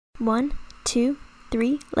1, 2,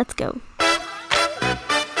 3, let's go.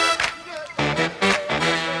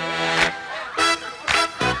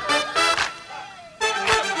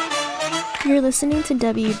 You're listening to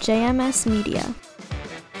WJMS Media,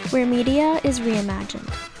 where media is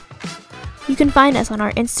reimagined. You can find us on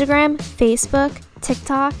our Instagram, Facebook,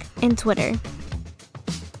 TikTok, and Twitter.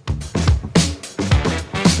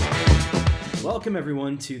 Welcome,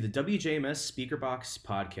 everyone, to the WJMS Speakerbox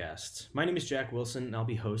podcast. My name is Jack Wilson, and I'll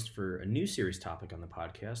be host for a new series topic on the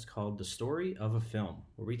podcast called The Story of a Film,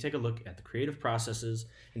 where we take a look at the creative processes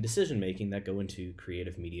and decision-making that go into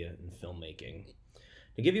creative media and filmmaking.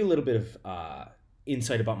 To give you a little bit of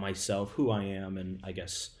insight about myself, who I am, and I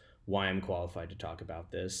guess why I'm qualified to talk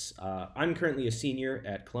about this, I'm currently a senior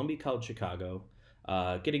at Columbia College Chicago,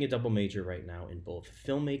 getting a double major right now in both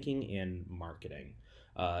filmmaking and marketing.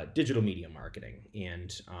 Digital media marketing.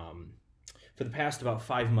 And for the past about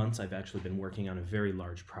 5 months, I've actually been working on a very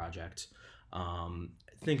large project.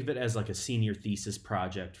 Think of it as like a senior thesis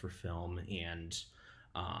project for film. And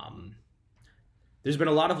there's been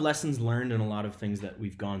a lot of lessons learned and a lot of things that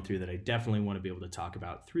we've gone through that I definitely want to be able to talk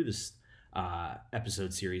about through this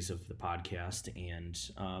episode series of the podcast,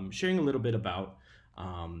 and sharing a little bit about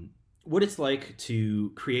what it's like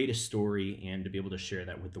to create a story and to be able to share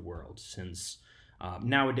that with the world, since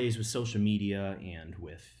nowadays with social media and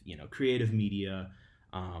with creative media,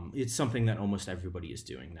 it's something that almost everybody is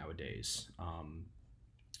doing nowadays.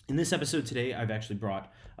 In this episode today, I've actually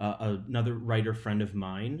brought another writer friend of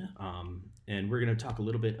mine, and we're going to talk a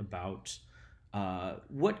little bit about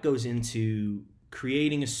what goes into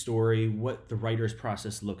creating a story, what the writer's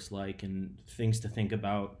process looks like, and things to think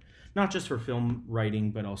about, not just for film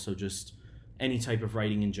writing, but also just any type of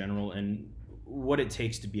writing in general, and what it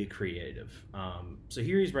takes to be a creative. So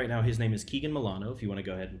here he's right now. His name is Keegan Milano. If you want to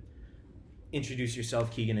go ahead and introduce yourself,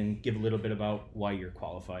 Keegan, and give a little bit about why you're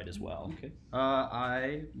qualified as well. Okay.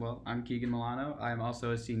 I'm Keegan Milano. I'm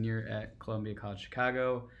also a senior at Columbia College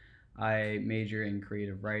Chicago. I major in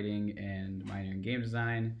creative writing and minor in game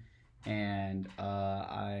design. And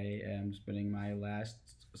I am spending my last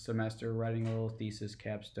semester writing a little thesis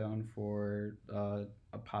capstone for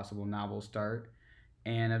a possible novel start.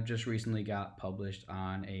 And I've just recently got published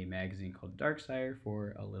on a magazine called Darksire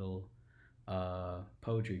for a little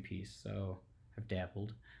poetry piece. So I've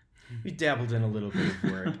dabbled. We dabbled in a little bit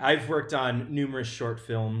of work. I've worked on numerous short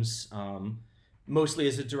films, mostly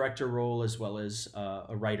as a director role, as well as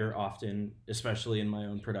a writer often, especially in my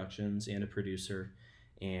own productions, and a producer,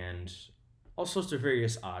 and all sorts of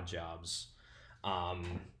various odd jobs.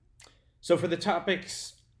 So for the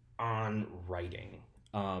topics on writing,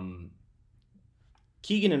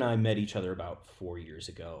 Keegan and I met each other about 4 years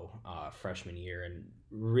ago, freshman year, and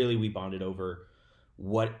really we bonded over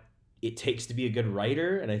what it takes to be a good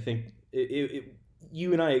writer. And I think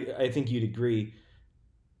you and I think you'd agree,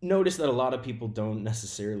 notice that a lot of people don't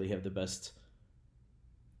necessarily have the best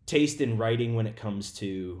taste in writing when it comes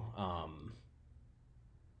to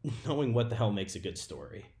knowing what the hell makes a good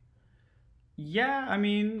story. Yeah, I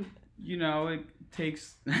mean, it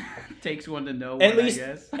takes one to know one, I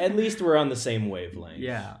guess. At least we're on the same wavelength.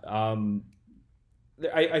 Yeah.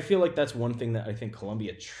 I feel like that's one thing that I think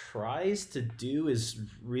Columbia tries to do, is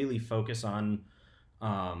really focus on,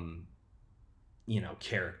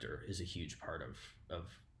 character is a huge part of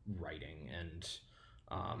writing, and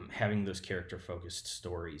having those character-focused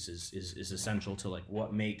stories is essential to like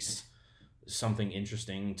what makes something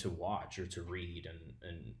interesting to watch or to read,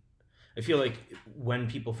 and I feel like when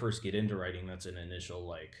people first get into writing, that's an initial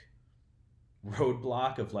like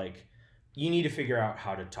roadblock of like, you need to figure out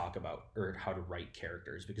how to talk about or how to write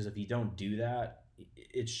characters, because if you don't do that,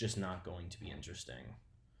 it's just not going to be interesting.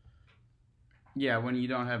 Yeah, when you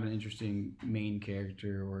don't have an interesting main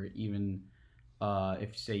character, or even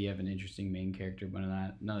if say you have an interesting main character, but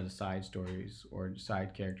none of the side stories or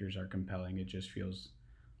side characters are compelling, it just feels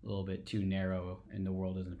a little bit too narrow, and the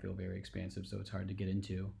world doesn't feel very expansive, so it's hard to get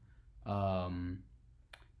into.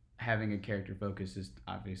 Having a character focus is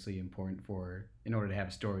obviously important in order to have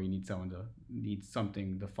a story. You need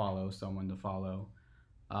something to follow, someone to follow.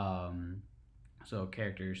 So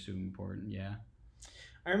character is super important. Yeah.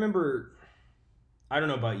 I remember, I don't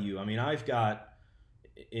know about you. I mean, I've got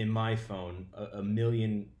in my phone a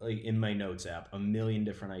million, like in my notes app, a million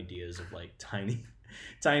different ideas of like tiny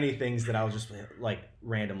things that I'll just like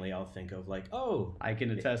randomly I'll think of, like, oh, I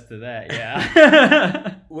can attest to that.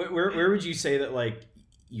 Yeah. where would you say that like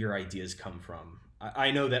your ideas come from?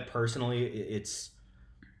 I know that personally it's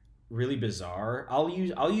really bizarre. I'll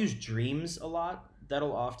use dreams a lot.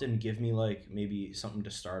 That'll often give me like maybe something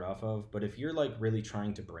to start off of. But if you're like really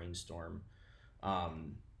trying to brainstorm,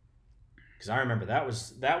 Because I remember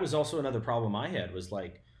that was also another problem I had, was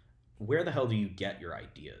like, where the hell do you get your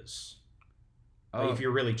ideas? Like, if you're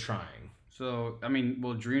really trying. So, I mean,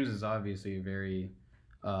 well, Dreams is obviously a very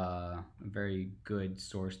good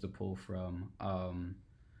source to pull from.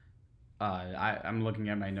 I'm looking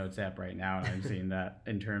at my notes app right now, and I'm seeing that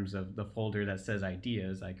in terms of the folder that says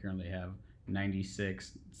ideas, I currently have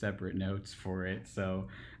 96 separate notes for it. So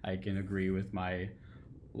I can agree with my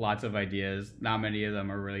lots of ideas. Not many of them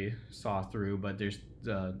are really saw through, but there's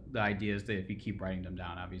the ideas that if you keep writing them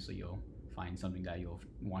down, obviously you'll find something that you'll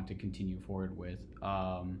want to continue forward with.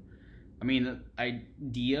 I mean,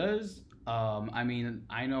 ideas. I mean,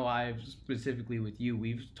 I know I've specifically with you,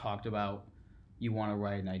 we've talked about you want to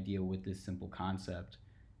write an idea with this simple concept,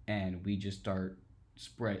 and we just start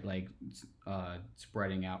spreading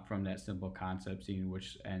out from that simple concept, seeing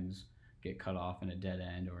which ends get cut off in a dead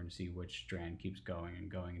end, or to see which strand keeps going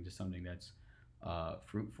and going into something that's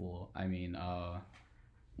fruitful. I mean, an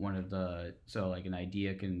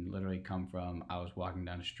idea can literally come from, I was walking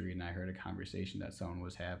down the street and I heard a conversation that someone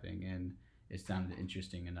was having and it sounded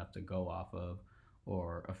interesting enough to go off of,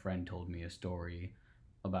 or a friend told me a story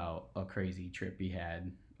about a crazy trip he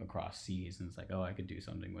had across seas, and it's like, oh, I could do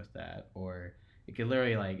something with that. Or it could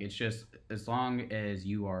literally, like, it's just, as long as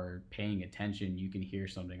you are paying attention, you can hear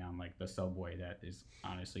something on like the subway that is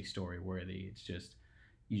honestly story worthy. It's just,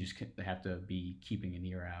 you just have to be keeping an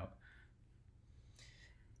ear out.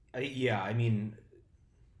 Yeah, I mean,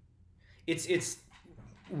 it's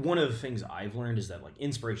one of the things I've learned is that, like,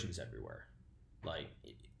 inspiration is everywhere. Like,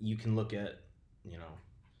 you can look at,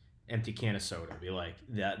 empty can of soda, be like,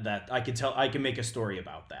 that I can make a story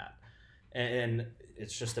about that, and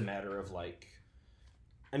it's just a matter of, like,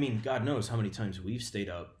 I mean, God knows how many times we've stayed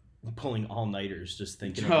up pulling all-nighters just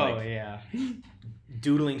thinking of,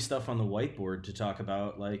 doodling stuff on the whiteboard to talk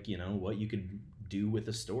about, like, what you could do with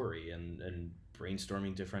a story, and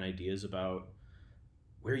brainstorming different ideas about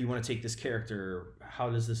where you want to take this character,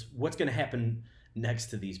 what's going to happen next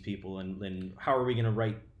to these people, and how are we going to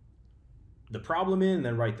write the problem in and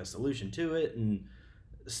then write the solution to it, and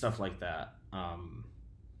stuff like that.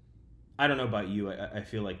 I don't know about you. I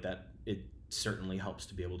feel like that it certainly helps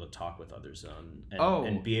to be able to talk with others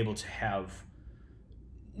and be able to have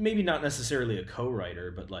maybe not necessarily a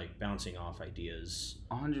co-writer, but like bouncing off ideas.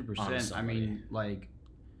 100%. I mean, like,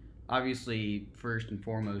 obviously, first and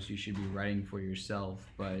foremost, you should be writing for yourself,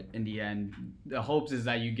 but in the end, the hopes is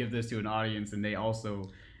that you give this to an audience and they also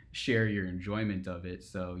share your enjoyment of it.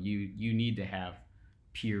 So you need to have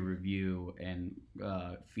peer review and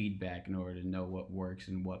feedback in order to know what works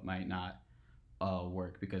and what might not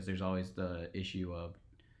work, because there's always the issue of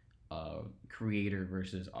creator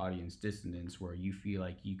versus audience dissonance, where you feel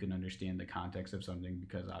like you can understand the context of something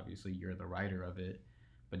because obviously you're the writer of it,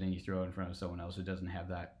 but then you throw it in front of someone else who doesn't have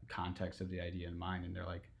that context of the idea in mind, and they're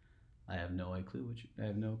like, I have no clue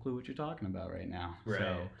what you're talking about right now.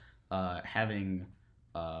 Right. So having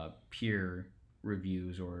peer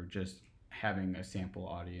reviews, or just having a sample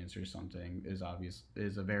audience or something, is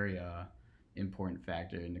a very important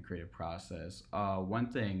factor in the creative process. One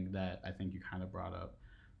thing that I think you kind of brought up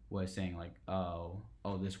was saying, like, oh,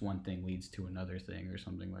 this one thing leads to another thing or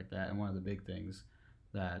something like that. And one of the big things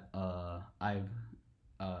that I've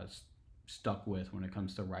stuck with when it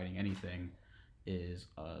comes to writing anything is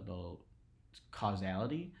the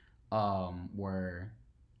causality, where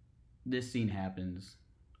this scene happens.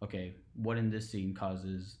 Okay, what in this scene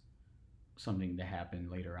causes something to happen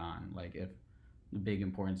later on? Like, if the big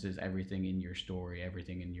importance is everything in your story,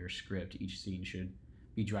 everything in your script, each scene should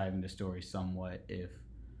be driving the story somewhat. If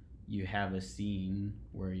you have a scene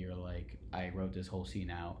where you're like, I wrote this whole scene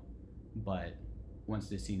out, but once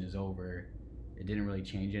this scene is over, it didn't really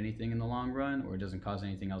change anything in the long run, or it doesn't cause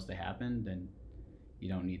anything else to happen, then you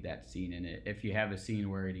don't need that scene in it. If you have a scene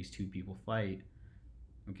where these two people fight,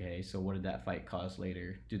 okay, so what did that fight cause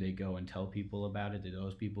later? Do they go and tell people about it? Do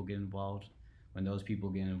those people get involved? When those people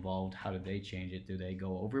get involved, how do they change it? Do they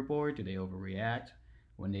go overboard? Do they overreact?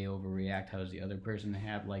 When they overreact, how does the other person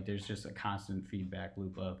have? Like, there's just a constant feedback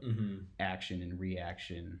loop of action and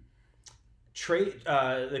reaction.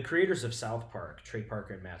 The creators of South Park, Trey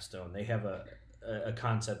Parker and Matt Stone, they have a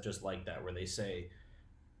concept just like that, where they say,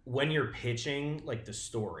 when you're pitching, like, the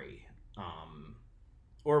story,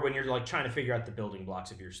 or when you're, like, trying to figure out the building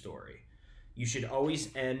blocks of your story, you should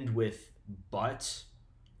always end with but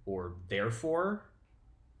or therefore,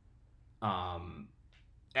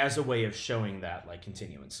 as a way of showing that, like,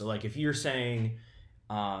 continuance. So, like, if you're saying,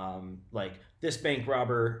 like, this bank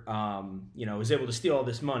robber, is able to steal all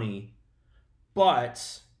this money,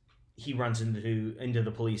 but he runs into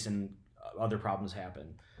the police and other problems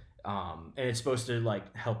happen. And it's supposed to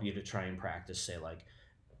like help you to try and practice, say like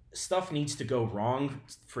stuff needs to go wrong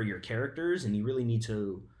for your characters, and you really need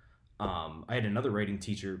to. I had another writing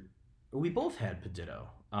teacher. We both had Peditto.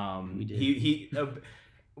 We did. He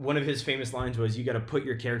one of his famous lines was, "You got to put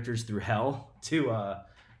your characters through hell to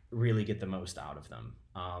really get the most out of them."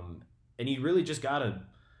 And you really just got to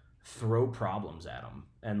throw problems at them,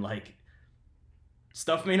 and like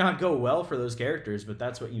stuff may not go well for those characters, but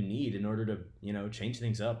that's what you need in order to, you know, change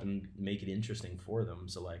things up and make it interesting for them.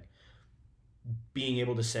 So like being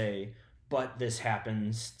able to say, but this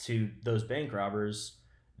happens to those bank robbers,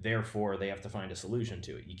 therefore they have to find a solution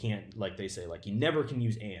to it. You can't, like they say, like you never can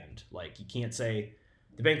use and. Like you can't say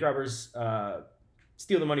the bank robbers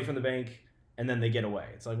steal the money from the bank and then they get away.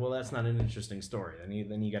 It's like, well, that's not an interesting story.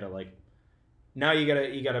 Then you gotta like, now you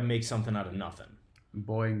gotta make something out of nothing.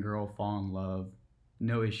 Boy and girl fall in love.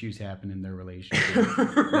 No issues happen in their relationship.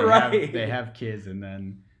 Right. They have kids, and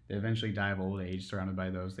then they eventually die of old age, surrounded by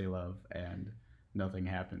those they love, and nothing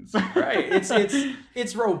happens. Right.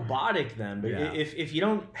 It's robotic then. But Yeah. if you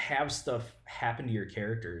don't have stuff happen to your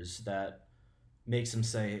characters that makes them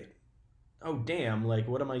say, "Oh damn, like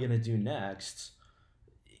what am I gonna do next?"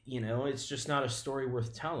 You know, it's just not a story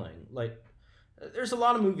worth telling. Like, there's a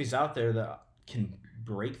lot of movies out there that can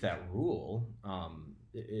break that rule.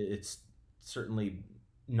 It's certainly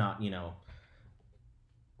not, you know,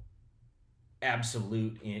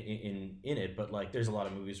 absolute in it, but like there's a lot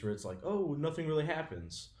of movies where it's like, oh, nothing really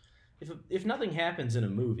happens. If nothing happens in a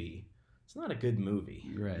movie, it's not a good movie.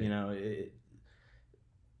 Right. You know,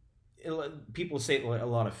 people say, like, a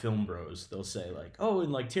lot of film bros, they'll say like, oh,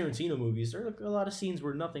 in like Tarantino movies there are a lot of scenes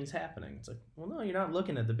where nothing's happening. It's like, well, no, you're not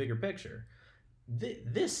looking at the bigger picture.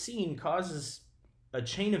 This scene causes a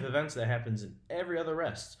chain of events that happens in every other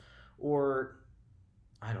rest. Or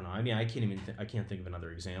I don't know. I mean, I can't think of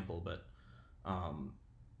another example, but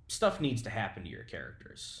stuff needs to happen to your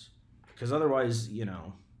characters, because otherwise, you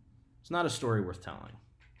know, it's not a story worth telling.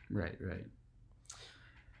 Right.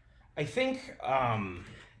 I think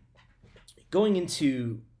going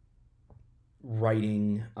into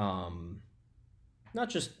writing, not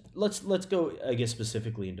just let's go, I guess,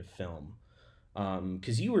 specifically into film,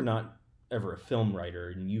 because you were not ever a film writer,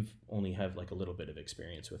 and you've only have like a little bit of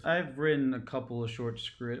experience with it. I've written a couple of short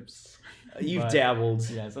scripts. You've dabbled.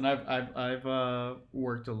 Yes, and I've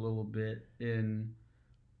worked a little bit in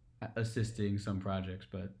assisting some projects,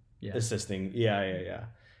 but yeah. Assisting, yeah.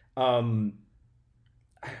 One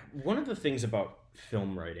of the things about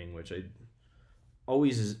film writing, which I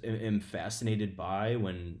always am fascinated by,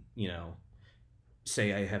 when, you know,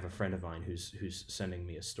 say I have a friend of mine who's sending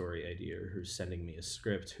me a story idea, or who's sending me a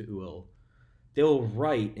script, they'll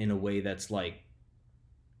write in a way that's like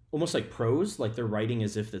almost like prose, like they're writing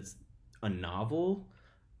as if it's a novel,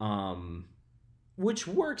 which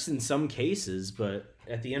works in some cases, but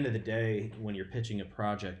at the end of the day, when you're pitching a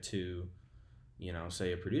project to, you know,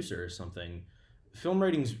 say a producer or something, film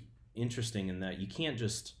writing's interesting in that you can't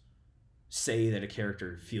just say that a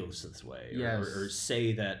character feels this way, yes, or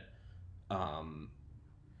say that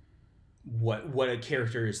what a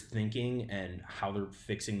character is thinking and how they're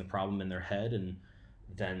fixing the problem in their head, and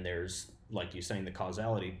then there's, like you're saying, the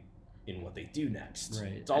causality in what they do next.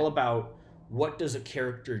 Right. It's all about what does a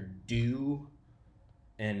character do,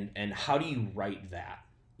 and how do you write that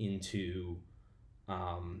into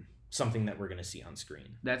something that we're going to see on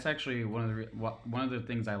screen. That's actually one of the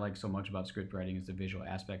things I like so much about script writing is the visual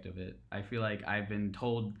aspect of it. I feel like I've been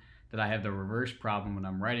told that I have the reverse problem when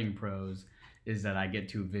I'm writing prose, is that I get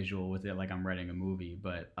too visual with it, like I'm writing a movie.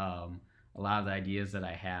 But a lot of the ideas that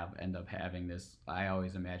I have end up having this, I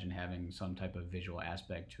always imagine having some type of visual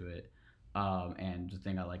aspect to it. And the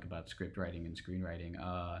thing I like about script writing and screenwriting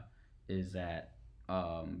is that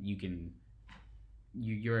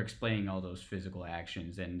you're explaining all those physical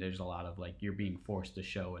actions, and there's a lot of like you're being forced to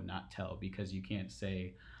show and not tell, because you can't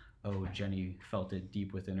say, oh, Jenny felt it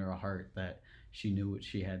deep within her heart that she knew what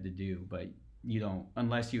she had to do. But you don't,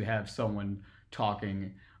 unless you have someone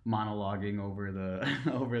talking, monologuing over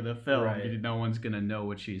the film. Right. No one's gonna know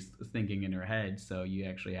what she's thinking in her head, so you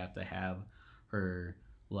actually have to have her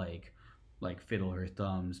like fiddle her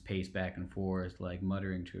thumbs, pace back and forth, like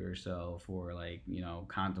muttering to herself, or like, you know,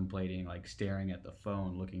 contemplating, like staring at the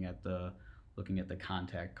phone, looking at the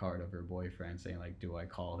contact card of her boyfriend, saying like, do I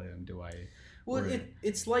call him, do I? Well,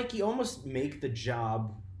 it's like you almost make the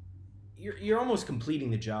job, you're almost completing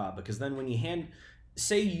the job, because then when you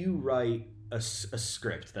say you write a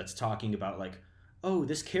script that's talking about like, oh,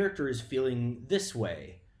 this character is feeling this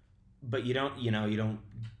way, but you don't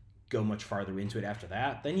go much farther into it after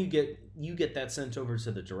that, then you get that sent over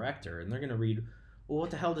to the director, and they're going to read, well, what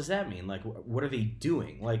the hell does that mean? Like, what are they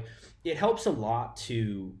doing? Like, it helps a lot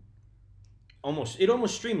to almost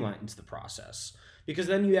streamlines the process, because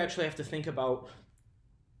then you actually have to think about,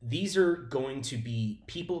 these are going to be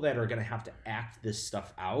people that are going to have to act this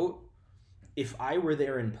stuff out. If I were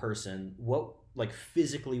there in person, what, like,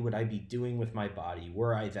 physically would I be doing with my body?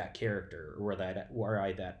 Were I that character, or were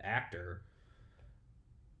I that actor?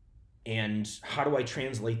 And how do I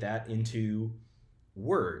translate that into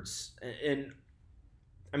words? And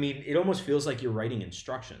I mean, it almost feels like you're writing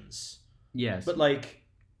instructions. Yes. But, like,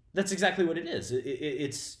 that's exactly what it is.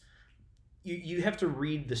 It's you have to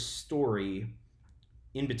read the story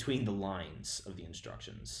in between the lines of the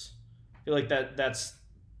instructions. I feel like that's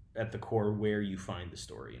at the core where you find the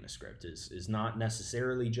story in a script, is not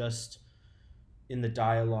necessarily just in the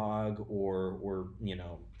dialogue or you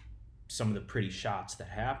know, some of the pretty shots that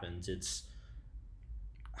happens. It's,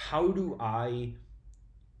 how do I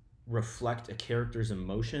reflect a character's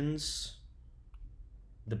emotions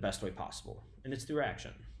the best way possible? And it's through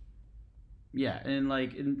action. Yeah, and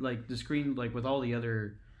like the screen, like with all the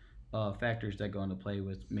other factors that go into play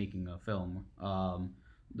with making a film,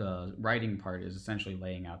 the writing part is essentially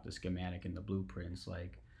laying out the schematic and the blueprints.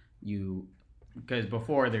 Like, you, because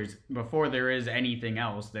before there is anything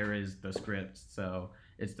else, there is the script. So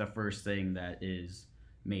it's the first thing that is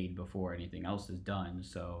made before anything else is done.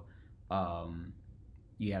 So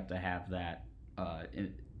you have to have that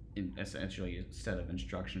in essentially a set of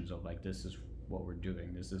instructions of, like, this is what we're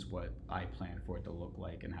doing, this is what I plan for it to look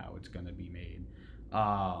like and how it's going to be made,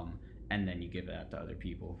 and then you give that to other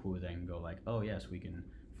people who then go like, oh yes, we can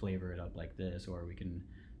flavor it up like this, or we can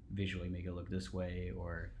visually make it look this way,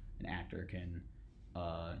 or an actor can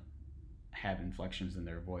have inflections in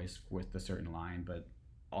their voice with a certain line. But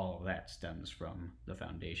all of that stems from the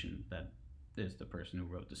foundation that is the person who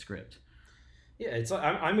wrote the script. Yeah, it's like,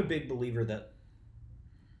 I'm a big believer that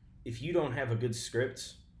if you don't have a good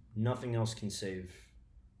script, nothing else can save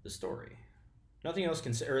the story. Nothing else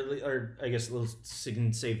can, or I guess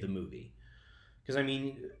can save the movie. Because, I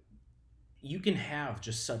mean, you can have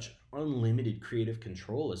just such unlimited creative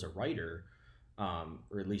control as a writer,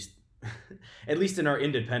 or at least in our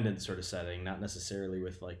independent sort of setting, not necessarily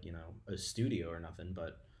with, like, you know, a studio or nothing,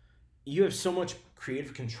 but you have so much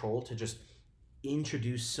creative control to just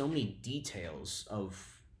introduce so many details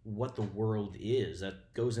of what the world is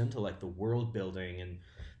that goes into, like, the world building and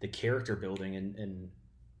the character building, and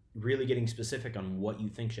really getting specific on what you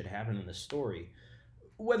think should happen in the story,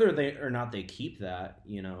 whether they or not they keep that,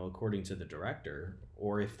 you know, according to the director,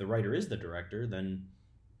 or if the writer is the director, then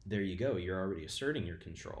there you go, you're already asserting your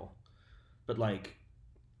control. But, like,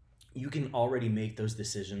 you can already make those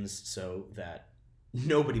decisions so that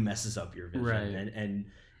nobody messes up your vision, right. and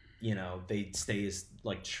you know, they stay as,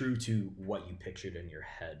 like, true to what you pictured in your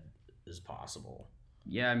head as possible.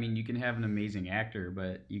 Yeah, I mean, you can have an amazing actor,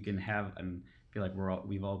 but you can have, and I feel like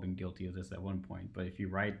we've all been guilty of this at one point, but if you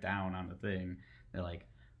write down on the thing, they're like,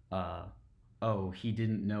 oh, he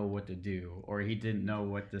didn't know what to do, or he didn't know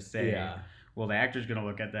what to say. Yeah. Well, the actor's going to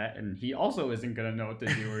look at that, and he also isn't going to know what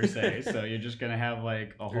to do or say. So you're just going to have,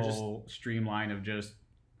 like, a whole streamline of just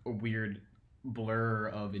a weird blur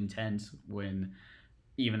of intent, when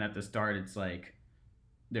even at the start, it's like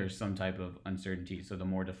there's some type of uncertainty. So the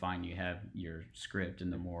more defined you have your script,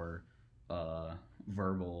 and the more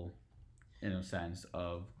verbal, in a sense,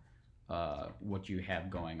 of what you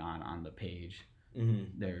have going on the page, mm-hmm.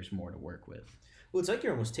 there's more to work with. Well, it's like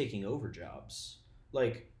you're almost taking over jobs.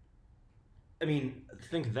 Like, I mean,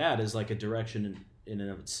 think of that as like a direction in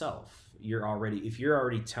and of itself. If you're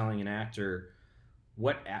already telling an actor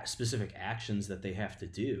what specific actions that they have to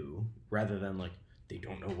do, rather than, like, they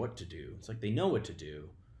don't know what to do. It's like they know what to do.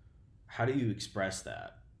 How do you express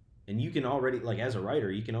that? And you can already, like, as a writer,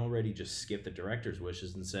 you can already just skip the director's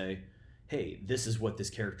wishes and say, hey, this is what this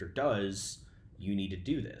character does. You need to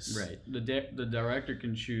do this. Right. The director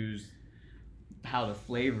can choose how to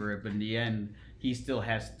flavor it, but in the end, he still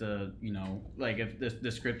has to, you know, like, if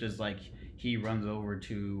the script is like he runs over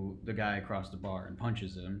to the guy across the bar and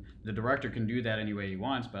punches him, the director can do that any way he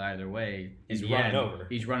wants, but either way, he's running over.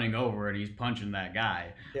 He's running over and he's punching that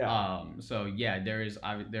guy. Yeah. So yeah, there's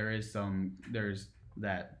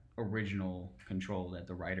that original control that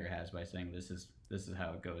the writer has by saying this is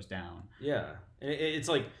how it goes down. Yeah, and it's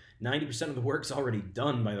like 90% of the work's already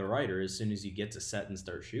done by the writer as soon as you get to set and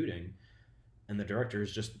start shooting, and the director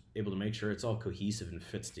is just able to make sure it's all cohesive and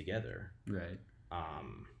fits together. Right.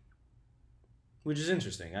 Which is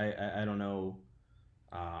interesting. I don't know.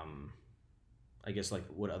 I guess, like,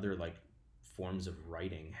 what other, like, forms of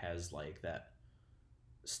writing has, like, that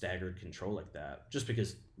staggered control like that? Just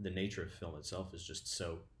because the nature of film itself is just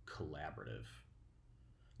so collaborative.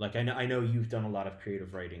 Like I know you've done a lot of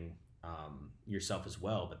creative writing yourself as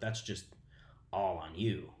well, but that's just all on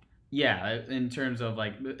you. Yeah, in terms of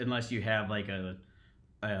like, unless you have like an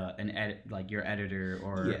edit, like your editor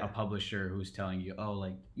or Yeah. a publisher who's telling you, oh,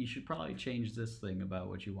 like you should probably change this thing about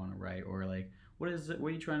what you want to write, or like what is it, what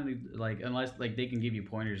are you trying to do? Like, unless like they can give you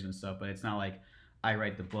pointers and stuff, but it's not like I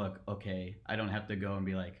write the book, okay, I don't have to go and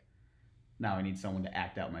be like, now I need someone to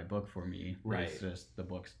act out my book for me. Right. It's just the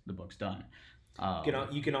book's done.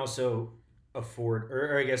 You can also afford,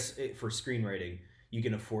 or I guess for screenwriting, you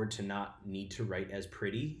can afford to not need to write as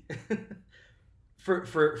pretty for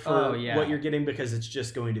what you're getting, because it's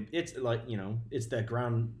just going to, it's like, it's that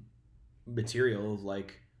ground material of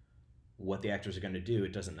like what the actors are going to do.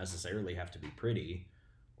 It doesn't necessarily have to be pretty,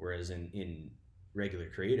 whereas in regular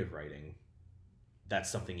creative writing, that's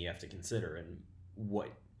something you have to consider. And what,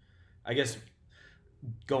 I guess,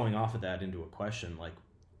 going off of that into a question, like,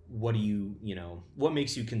 what do you, what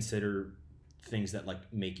makes you consider things that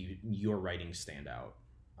like make your writing stand out,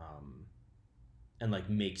 and like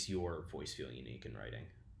makes your voice feel unique in writing?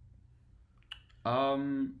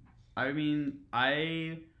 I mean,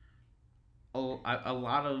 a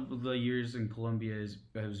lot of the years in Columbia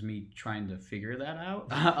was me trying to figure that out.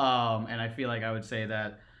 And I feel like I would say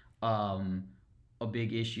that a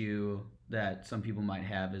big issue that some people might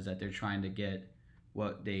have is that they're trying to get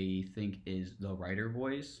what they think is the writer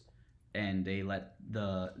voice, and they let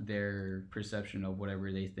their perception of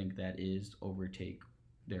whatever they think that is overtake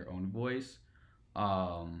their own voice.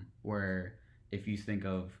 Where if you think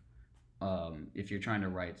of if you're trying to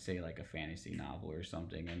write, say, like a fantasy novel or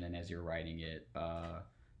something, and then as you're writing it,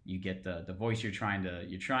 you get the voice you're trying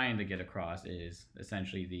to get across is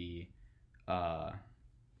essentially the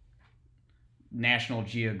National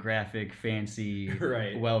Geographic fancy,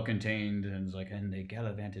 right, well contained, and it's like, and they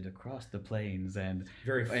gallivanted across the plains, and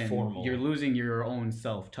very formal. You're losing your own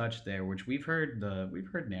self touch there, which we've heard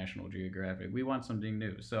National Geographic. We want something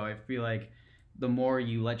new. So I feel like the more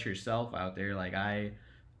you let yourself out there, like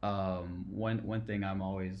one thing I'm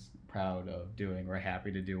always proud of doing, or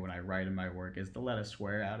happy to do when I write in my work, is to let a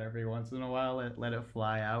swear out every once in a while. Let it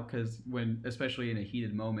fly out, because especially in a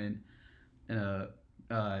heated moment,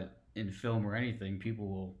 in film or anything, people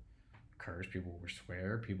will curse, people will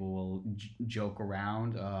swear, people will joke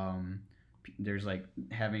around. There's like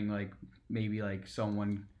having like maybe like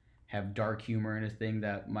someone have dark humor in a thing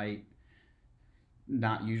that might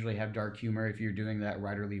not usually have dark humor. If you're doing that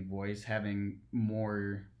writerly voice, having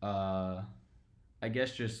more I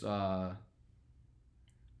guess just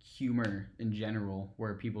humor in general,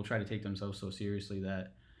 where people try to take themselves so seriously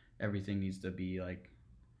that everything needs to be like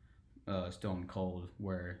stone cold,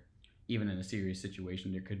 where even in a serious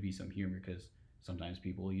situation there could be some humor, because sometimes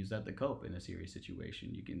people use that to cope in a serious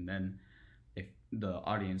situation. You can then, if the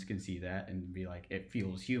audience can see that and be like, it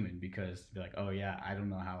feels human, because they're like, oh yeah, I don't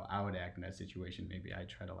know how I would act in that situation, maybe I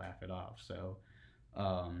try to laugh it off. So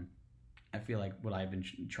I feel like what I've been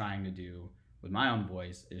trying to do with my own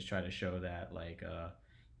voice is try to show that like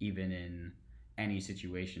even in any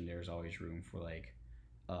situation there's always room for like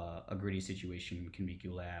a gritty situation can make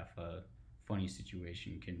you laugh, a funny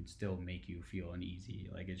situation can still make you feel uneasy.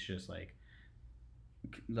 Like, it's just like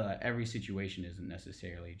every situation isn't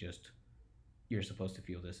necessarily just you're supposed to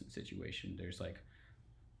feel this situation. There's like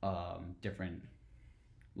different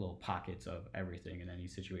little pockets of everything in any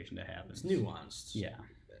situation that happens. It's nuanced. Yeah,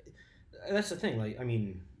 that's the thing. Like, I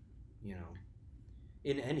mean,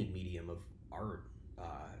 in any medium of art,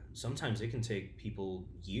 sometimes it can take people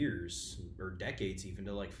years or decades even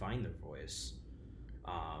to like find their voice.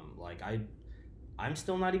 Like I'm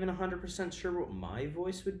still not even 100% sure what my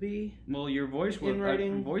voice would be. Well, your voice in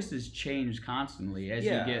writing, voices change constantly as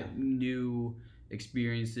you get new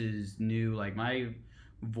experiences. Like, my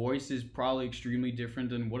voice is probably extremely different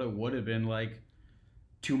than what it would have been like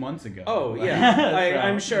 2 months ago. Oh yeah,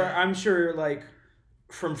 I'm sure. Like,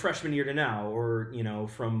 from freshman year to now, or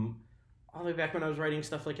from all the way back when I was writing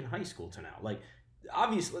stuff like in high school to now. Like,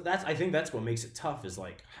 obviously, I think that's what makes it tough. Is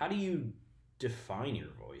like, how do you define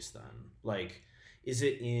your voice then? Like, is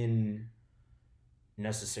it in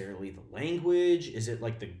necessarily the language? Is it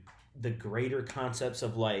like the greater concepts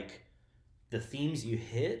of like the themes you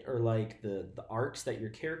hit, or like the arcs that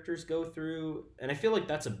your characters go through? And I feel like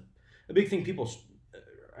that's a big thing people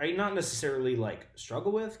not necessarily like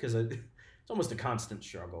struggle with, because it's almost a constant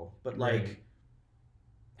struggle. But like, right.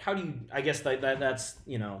 How do you? I guess that's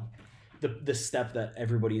the step that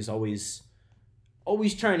everybody's always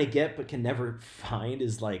trying to get but can never find,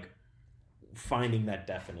 is like finding that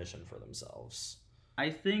definition for themselves. I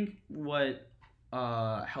think what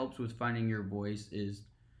helps with finding your voice is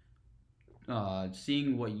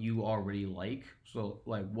seeing what you already like. So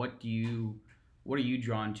like, what are you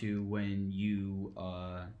drawn to when you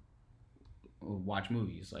watch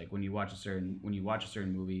movies? Like when you watch a certain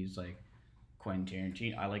movie, it's like Quentin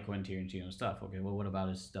Tarantino. I like Quentin Tarantino stuff. Okay, well, what about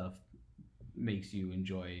his stuff makes you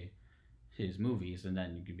enjoy his movies? And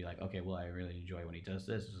then you can be like, okay, well, I really enjoy when he does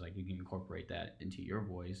this. It's like you can incorporate that into your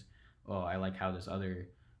voice. Oh, I like how this other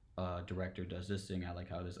director does this thing. I like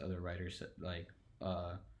how this other writer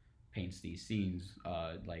paints these scenes.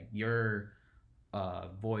 Like your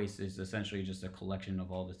voice is essentially just a collection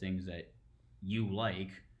of all the things that you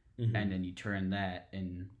like, and then you turn that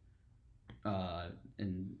and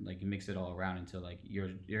like you mix it all around into like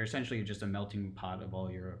you're essentially just a melting pot of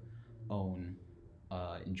all your own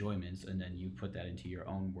enjoyments, and then you put that into your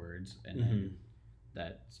own words, and then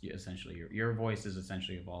that's essentially your voice is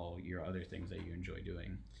essentially of all your other things that you enjoy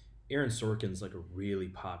doing. Aaron Sorkin's like a really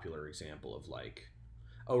popular example of like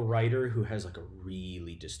a writer who has like a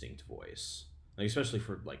really distinct voice, like especially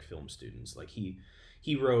for like film students. Like he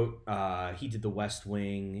wrote he did The West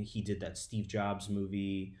Wing, he did that Steve Jobs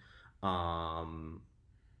movie. I'm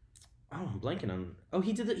blanking on. Oh,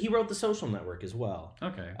 he wrote The Social Network as well.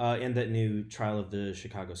 Okay. And that new Trial of the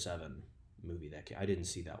Chicago 7 movie that I didn't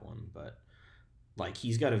see that one, but like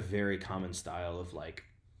he's got a very common style of like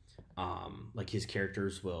his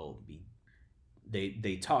characters will be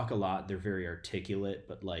they talk a lot, they're very articulate,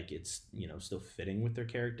 but like it's, you know, still fitting with their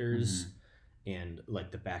characters, and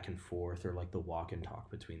like the back and forth or like the walk and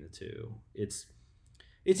talk between the two. It's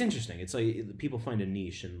interesting. It's like people find a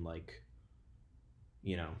niche, and like,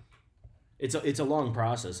 you know, it's a long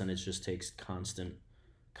process, and it just takes constant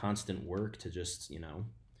work to just, you know,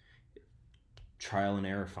 trial and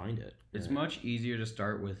error find it. It's much easier to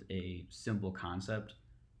start with a simple concept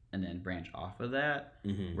and then branch off of that,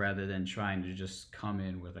 rather than trying to just come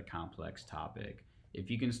in with a complex topic. If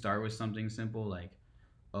you can start with something simple, like,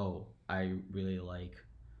 oh, I really like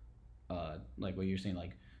what you're saying,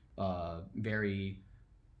 like very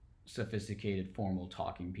sophisticated formal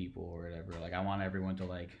talking people or whatever. Like I want everyone to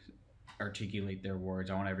like articulate their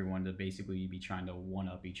words. I want everyone to basically be trying to one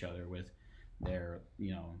up each other with their,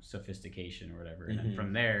 you know, sophistication or whatever. And then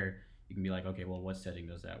from there you can be like, okay, well, what setting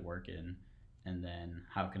does that work in? And then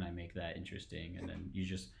how can I make that interesting? And then you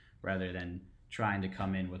just, rather than trying to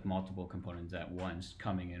come in with multiple components at once,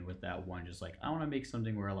 coming in with that one, just like, I want to make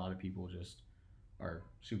something where a lot of people just are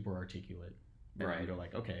super articulate. And then go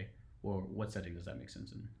like, okay, well, what setting does that make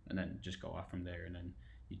sense in? And then just go off from there. And then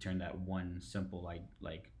you turn that one simple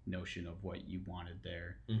like notion of what you wanted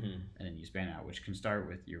there, and then you span out, which can start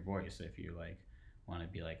with your voice. If you like want to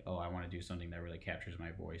be like, oh, I want to do something that really captures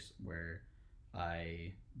my voice, where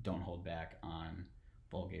I don't hold back on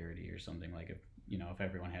vulgarity or something. Like if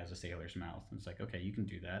everyone has a sailor's mouth, it's like, okay, you can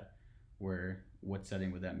do that. Where what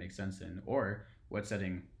setting would that make sense in, or what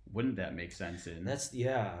setting wouldn't that make sense in?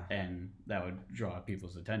 And that would draw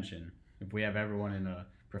people's attention. If we have everyone in a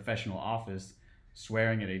professional office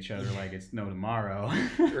swearing at each other like it's no tomorrow,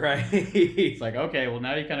 right? It's like, okay, well,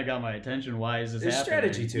 now you kind of got my attention. Why is this happening?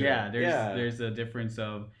 Strategy to it. There's a difference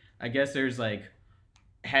of, I guess there's like,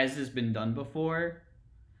 has this been done before?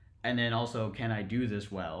 And then also, can I do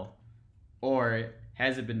this well? Or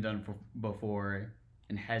has it been done before,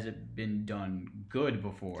 and has it been done good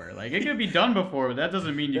before? Like, it could be done before, but that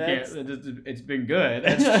doesn't mean you can't. It's been good.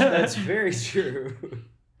 That's very true.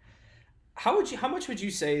 How much would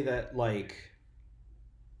you say that, like,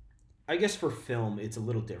 I guess for film it's a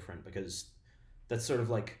little different, because that's sort of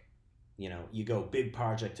like, you know, you go big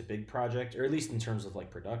project to big project, or at least in terms of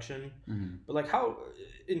like production. But like, how,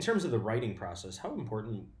 in terms of the writing process, how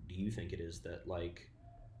important do you think it is that like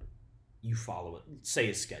you follow it, say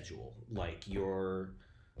a schedule, like you're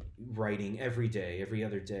writing every day, every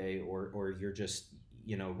other day, or you're just,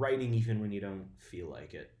 you know, writing even when you don't feel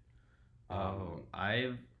like it?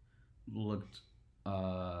 I've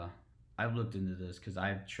looked into this, because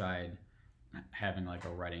I've tried having like a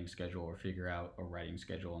writing schedule, or figure out a writing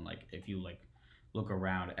schedule, and like if you like look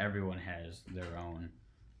around, everyone has their own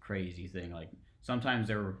crazy thing. Like sometimes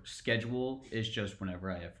their schedule is just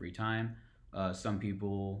whenever I have free time. Some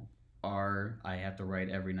people are, I have to write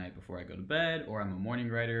every night before I go to bed, or I'm a morning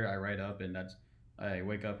writer. I write up, and I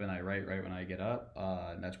wake up and I write right when I get up.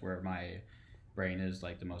 And that's where my brain is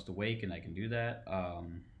like the most awake, and I can do that.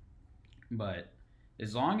 But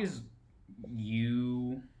as long as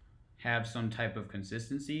you have some type of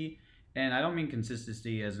consistency, and I don't mean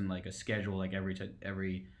consistency as in like a schedule, like every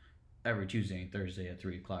Tuesday and Thursday at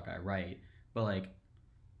 3:00 I write, but like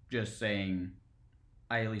just saying,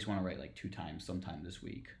 I at least want to write like 2 times sometime this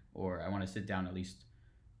week, or I want to sit down at least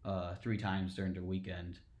 3 times during the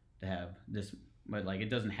weekend to have this but like it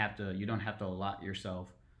doesn't have to. You don't have to allot yourself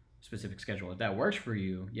a specific schedule. If that works for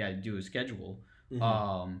you, yeah, do a schedule.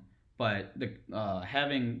 But the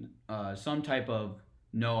having some type of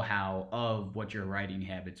know-how of what your writing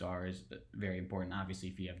habits are is very important. Obviously,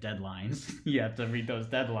 if you have deadlines, you have to meet those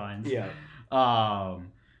deadlines. Yeah.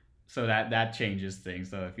 So that changes things.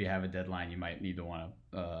 So if you have a deadline, you might need to want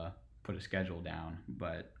to put a schedule down.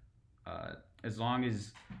 But as long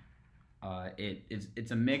as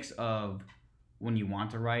it's a mix of when you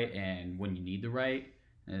want to write and when you need to write,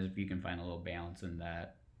 and if you can find a little balance in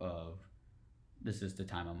that of this is the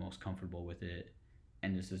time I'm most comfortable with it,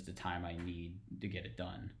 and this is the time I need to get it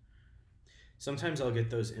done. Sometimes I'll get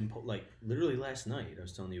those like literally last night I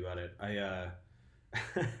was telling you about it.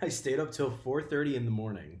 I stayed up till 4:30 in the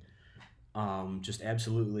morning, just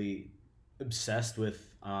absolutely obsessed with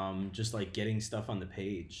just like getting stuff on the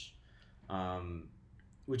page,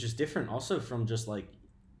 which is different also from just like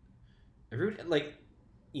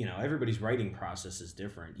everybody's writing process is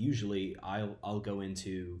different. Usually I'll go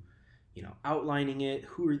into outlining it,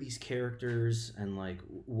 who are these characters, and like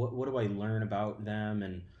what do I learn about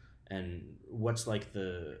them, and what's like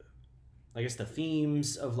the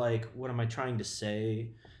themes of like what am I trying to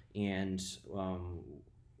say, and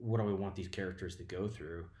what do I want these characters to go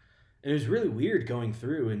through. And it was really weird going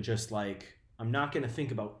through and just like I'm not going to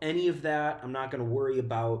think about any of that. I'm not going to worry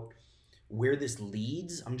about where this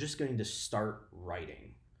leads. I'm just going to start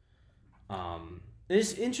writing. And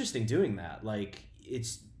it's interesting doing that. Like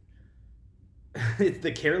it's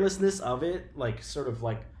the carelessness of it, like sort of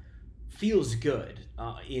like feels good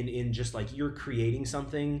in just like you're creating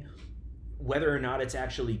something, whether or not it's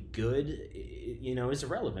actually good, is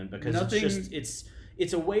irrelevant because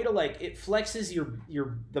it's a way to like it flexes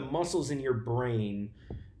the muscles in your brain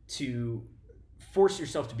to force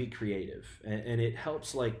yourself to be creative, and it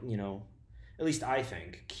helps like at least I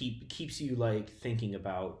think keeps you like thinking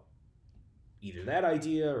about either that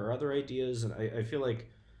idea or other ideas, and I feel like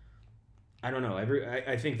I don't know.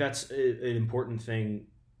 I think that's an important thing,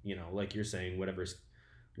 like you're saying, whatever's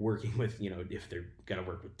working with, if they're going to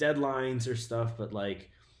work with deadlines or stuff, but like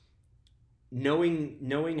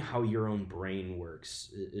knowing how your own brain works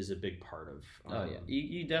is a big part of.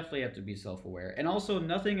 You definitely have to be self-aware. And also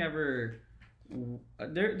nothing ever, I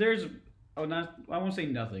won't say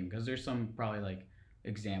nothing because there's some probably like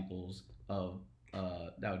examples of,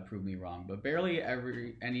 that would prove me wrong, but barely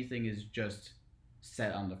anything is just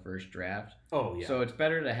set on the first draft. Oh yeah. So it's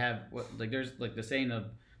better to have there's like the saying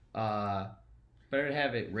of better to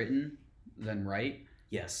have it written than write.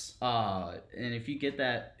 Yes. And if you get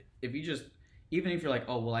that, if you just even if you're like,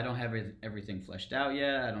 oh well, I don't have everything fleshed out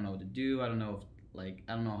yet. I don't know what to do. I don't know I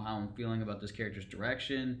don't know how I'm feeling about this character's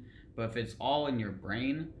direction. But if it's all in your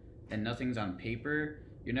brain and nothing's on paper,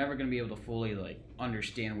 you're never going to be able to fully like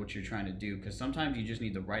understand what you're trying to do. Because sometimes you just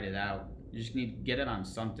need to write it out. You just need to get it on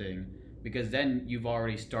something. Because then you've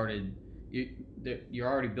already started, you're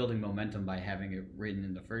already building momentum by having it written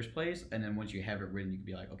in the first place. And then once you have it written, you can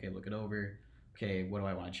be like, okay, look it over. Okay, what do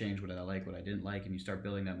I want to change? What did I like? What I didn't like? And you start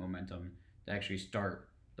building that momentum to actually start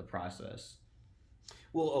the process.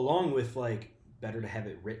 Well, along with like better to have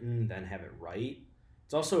it written than have it right.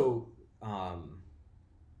 It's also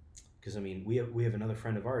because I mean we have another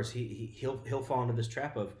friend of ours. He'll fall into this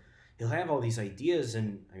trap of he'll have all these ideas,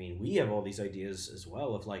 and I mean we have all these ideas as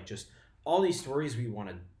well of like just all these stories we want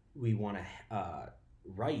to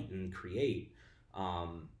write and create,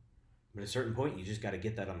 but at a certain point you just got to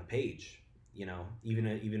get that on the page.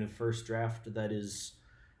 Even a first draft that is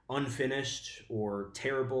unfinished or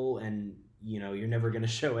terrible, and you're never going to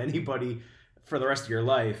show anybody for the rest of your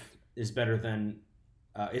life is better than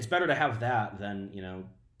it's better to have that than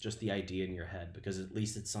just the idea in your head, because at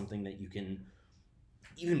least it's something that you can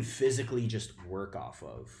even physically just work off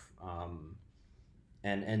of.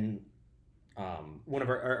 And one of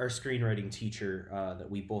our screenwriting teacher that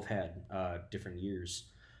we both had different years,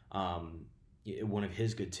 one of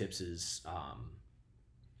his good tips is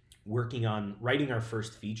working on writing our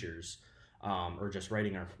first features, or just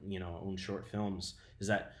writing our own short films, is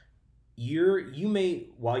that you may,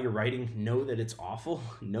 while you're writing, know that it's awful,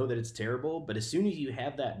 know that it's terrible, but as soon as you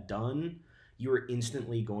have that done, you are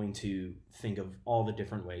instantly going to think of all the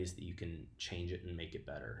different ways that you can change it and make it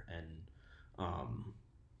better. And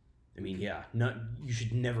I mean, yeah, you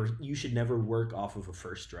should never work off of a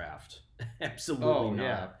first draft. Absolutely not.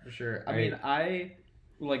 Yeah, for sure. I mean, I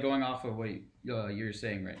like going off of what you're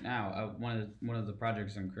saying right now. One of the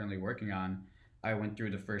projects I'm currently working on, I went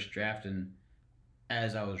through the first draft, and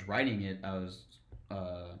as I was writing it, I was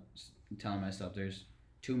telling myself, "There's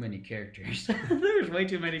too many characters. There's way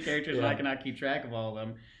too many characters, and I cannot keep track of all of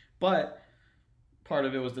them." But part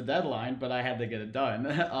of it was the deadline, but I had to get it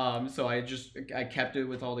done. So I kept it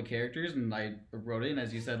with all the characters and I wrote it. And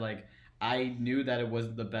as you said, like I knew that it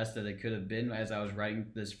was the best that it could have been as I was writing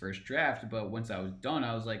this first draft. But once I was done,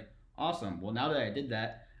 I was like, awesome. Well, now that I did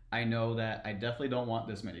that, I know that I definitely don't want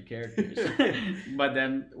this many characters. But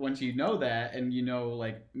then once you know that, and you know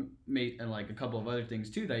like and like a couple of other things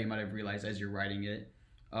too that you might have realized as you're writing it,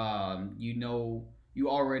 you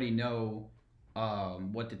already know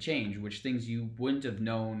what to change, which things you wouldn't have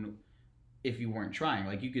known if you weren't trying.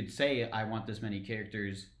 Like you could say I want this many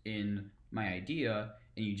characters in my idea,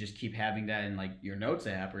 and you just keep having that in like your notes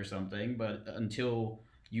app or something, but until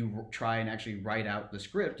you try and actually write out the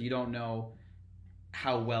script, you don't know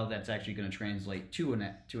how well that's actually going to translate to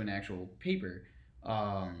an actual paper.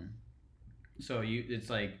 So it's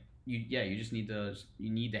like you just need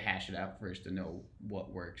to hash it out first to know what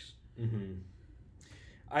works. Mm-hmm.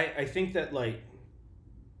 I think that like,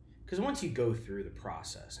 because once you go through the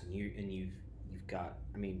process and you've got,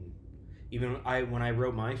 I mean, even when I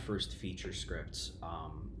wrote my first feature scripts,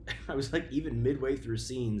 I was like, even midway through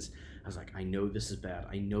scenes, I was like, I know this is bad,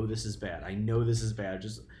 I know this is bad, I know this is bad,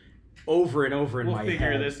 just over and over in my head. We'll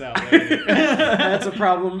figure this out later. That's a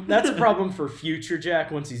problem. That's a problem for future Jack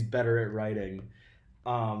once he's better at writing.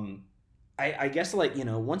 I guess like, you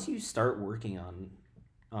know, once you start working on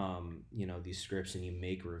you know, these scripts and you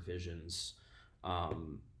make revisions,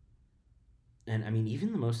 and I mean,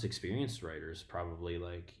 even the most experienced writers probably,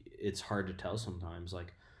 like, it's hard to tell sometimes.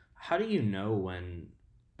 Like, how do you know when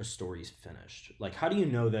a story's finished? Like, how do you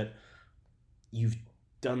know that you've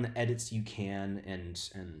done the edits you can, and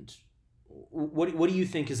what do you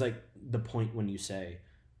think is like the point when you say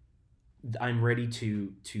I'm ready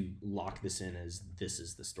to lock this in as this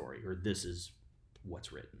is the story or this is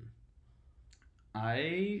what's written?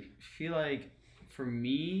 I feel like for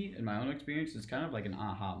me, in my own experience, it's kind of like an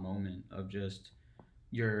aha moment of just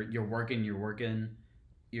you're working, you're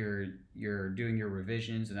doing your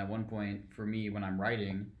revisions, and at one point for me when I'm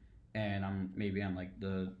writing and I'm maybe on like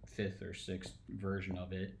the 5th or 6th version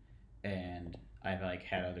of it, and I've like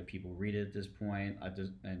had other people read it at this point,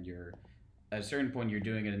 and you're at a certain point you're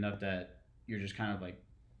doing it enough that you're just kind of like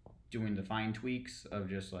doing the fine tweaks of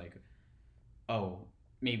just like, oh,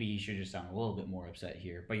 maybe you should just sound a little bit more upset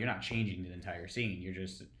here, but you're not changing the entire scene. You're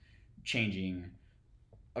just changing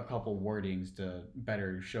a couple wordings to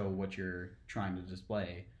better show what you're trying to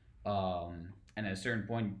display. And at a certain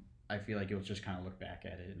point, I feel like you'll just kind of look back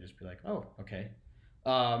at it and just be like, oh, okay.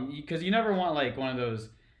 Because you never want like one of those,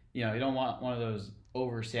 you know, you don't want one of those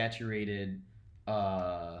oversaturated,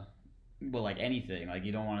 well, like anything. Like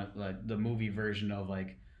you don't want like the movie version of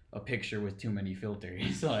like a picture with too many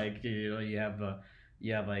filters. Like, you know, you have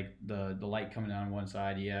like the light coming down one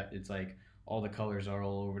side. Yeah, it's like all the colors are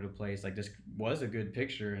all over the place. Like this was a good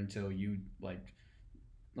picture until you like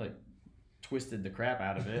twisted the crap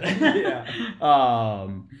out of it. Yeah.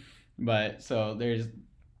 But so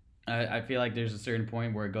I feel like there's a certain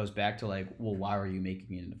point where it goes back to like, well, why were you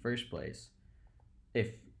making it in the first place?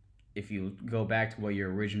 If you go back to what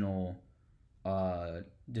your original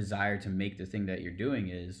desire to make the thing that you're doing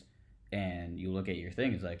is, and you look at your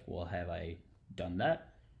thing, it's like, well, have I done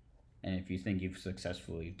that? And if you think you've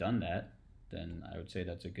successfully done that, then I would say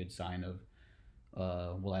that's a good sign of,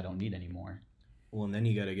 well, I don't need any more. Well, and then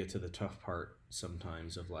you got to get to the tough part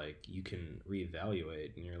sometimes of like, you can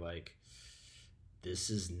reevaluate and you're like, this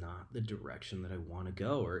is not the direction that I want to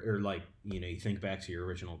go. Or like, you know, you think back to your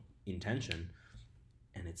original intention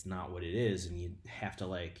and it's not what it is. And you have to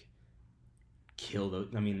like kill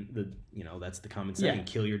that's the common saying, Yeah.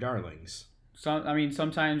 Kill your darlings. So, I mean,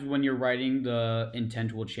 sometimes when you're writing, the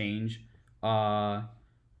intent will change,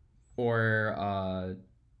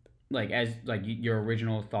 like as like your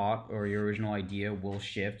original thought or your original idea will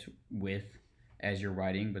shift with as you're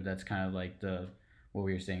writing. But that's kind of like what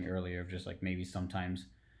we were saying earlier of just like maybe sometimes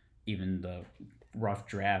even the rough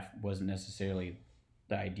draft wasn't necessarily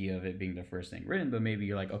the idea of it being the first thing written, but maybe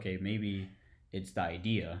you're like, okay, maybe it's the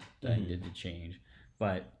idea that did the change.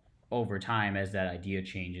 But over time, as that idea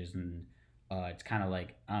changes, and it's kind of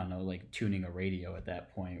like, I don't know, like tuning a radio at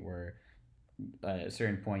that point, where at a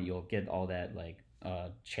certain point you'll get all that like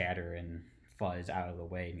chatter and fuzz out of the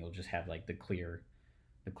way, and you'll just have like the clear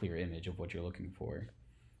image of what you're looking for.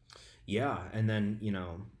 Yeah, and then, you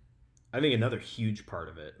know, I think another huge part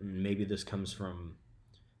of it, and maybe this comes from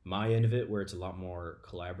my end of it, where it's a lot more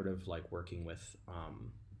collaborative, like working with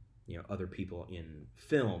you know, other people in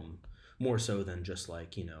film, more so than just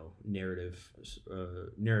like, you know, narrative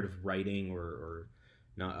writing or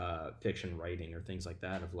not fiction writing or things like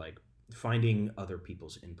that, of like finding other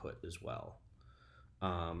people's input as well.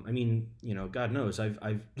 I mean, God knows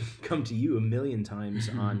I've come to you a million times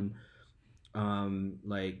on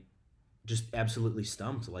like just absolutely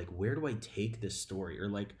stumped, like where do I take this story, or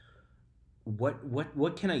like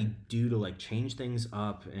what can I do to like change things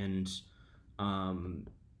up. And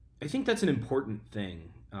I think that's an important thing.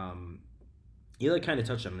 You like kind of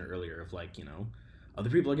touched on it earlier of like, other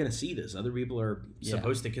people are going to see this, other people are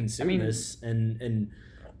supposed to consume this, and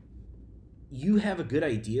you have a good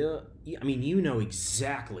idea. I mean, you know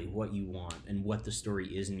exactly what you want and what the story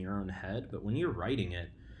is in your own head, but when you're writing it,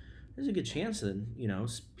 there's a good chance that,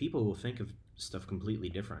 people will think of stuff completely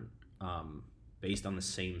different, based on the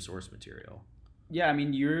same source material. Yeah, I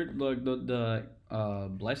mean, the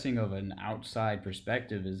blessing of an outside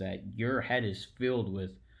perspective is that your head is filled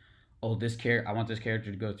with, oh, I want this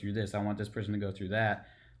character to go through this. I want this person to go through that.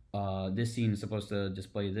 This scene is supposed to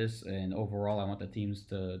display this, and overall, I want the themes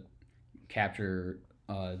to capture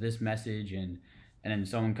this message, and then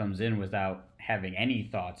someone comes in without having any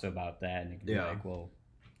thoughts about that, and it can be like, well,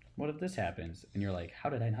 what if this happens? And you're like, how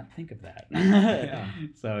did I not think of that? Yeah.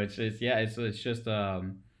 So it's just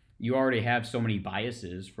you already have so many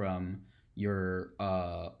biases from your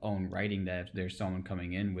own writing that if there's someone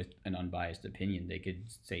coming in with an unbiased opinion, they could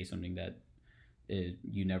say something that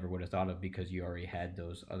you never would have thought of because you already had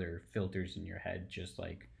those other filters in your head, just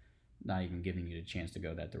like not even giving you the chance to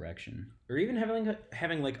go that direction, or even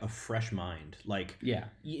having like a fresh mind. Like, yeah,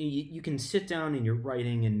 you can sit down and you're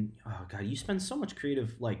writing, and oh god, you spend so much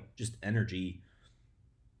creative like just energy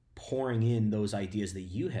pouring in those ideas that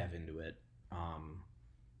you have into it.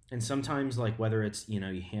 And sometimes, like, whether it's you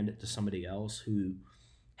hand it to somebody else who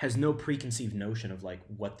has no preconceived notion of like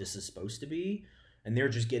what this is supposed to be, and they're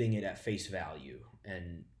just getting it at face value,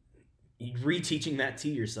 and reteaching that to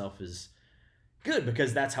yourself is good,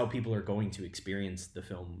 because that's how people are going to experience the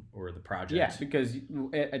film or the project. Yeah, because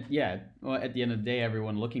at the end of the day,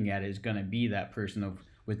 everyone looking at it is going to be that person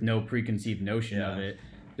with no preconceived notion of it.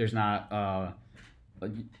 There's not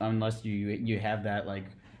unless you have that like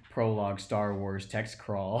prologue Star Wars text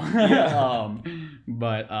crawl.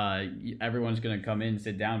 But everyone's going to come in,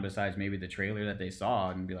 sit down besides maybe the trailer that they saw,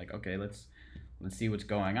 and be like, okay, let's see what's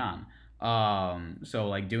going on. So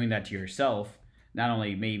like doing that to yourself not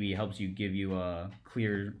only maybe helps you give you a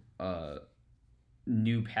clear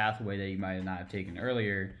new pathway that you might not have taken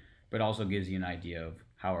earlier, but also gives you an idea of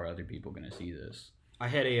how are other people going to see this. I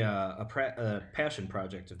had a passion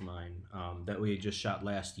project of mine that we had just shot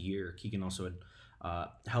last year. Keegan also had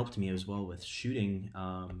helped me as well with shooting,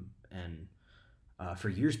 and for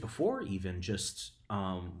years before even just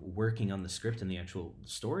working on the script and the actual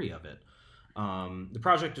story of it. The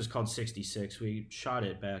project was called 66. We shot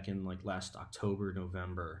it back in like last October,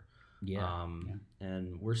 November.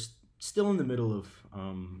 And we're still in the middle of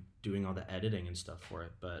doing all the editing and stuff for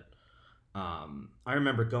it. But I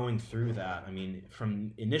remember going through that. I mean,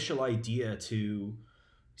 from initial idea to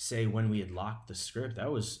say when we had locked the script,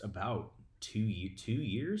 that was about 3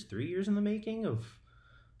 years in the making of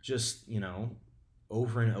just,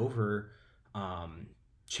 over and over,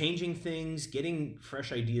 changing things, getting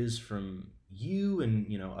fresh ideas from you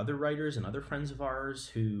and other writers and other friends of ours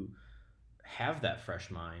who have that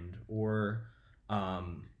fresh mind, or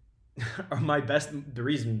the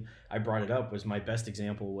reason I brought it up was my best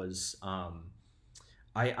example was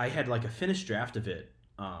I had like a finished draft of it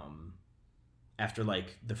after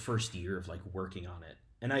like the first year of like working on it,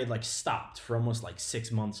 and I had like stopped for almost like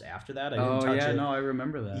 6 months after that. I didn't touch it. I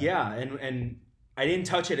remember that. Yeah, and I didn't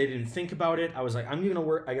touch it. I didn't think about it. I was like, I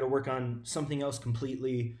gotta work on something else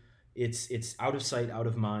completely. It's out of sight, out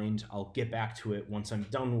of mind. I'll get back to it once I'm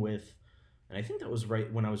done with. And I think that was right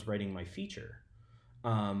when I was writing my feature.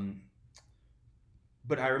 But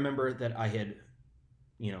I remember that I had,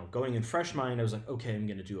 going in fresh mind, I was like, okay, I'm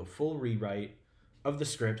gonna do a full rewrite of the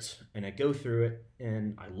script, and I go through it,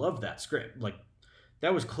 and I love that script. Like,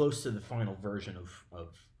 that was close to the final version of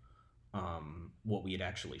what we had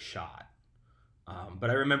actually shot. But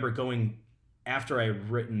I remember going, after I had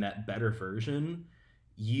written that better version,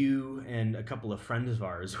 you and a couple of friends of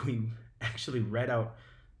ours, we actually read out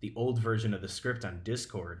the old version of the script on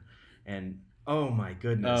Discord, and oh my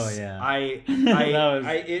goodness. Oh yeah.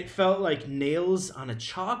 It felt like nails on a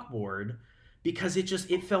chalkboard, because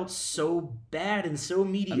it felt so bad and so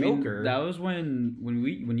mediocre. I mean, that was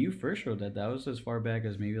when you first wrote that was as far back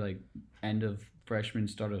as maybe like end of freshman,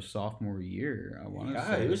 start of sophomore year, I want to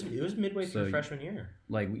say. It was midway through freshman year.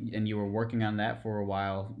 Like, and you were working on that for a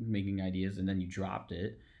while, making ideas, and then you dropped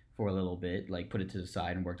it for a little bit, like put it to the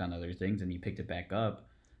side and worked on other things, and you picked it back up,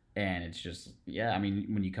 and it's just, I mean,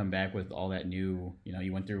 when you come back with all that new,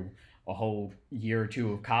 you went through a whole year or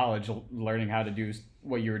two of college learning how to do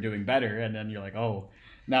what you were doing better, and then you're like, oh,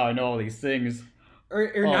 now I know all these things. Or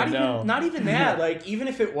not even that. Like even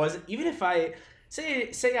if I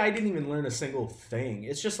say I didn't even learn a single thing,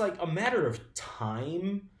 it's just like a matter of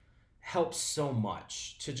time helps so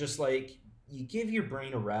much to just like you give your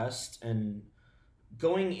brain a rest and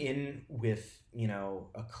going in with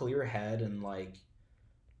a clear head and like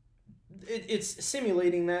it's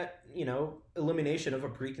simulating that elimination of a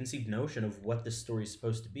preconceived notion of what this story is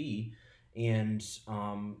supposed to be. And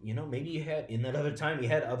maybe you had in that other time you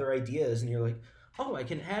had other ideas and you're like, oh, I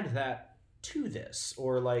can add that to this,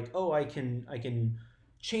 or like, oh, I can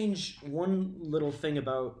change one little thing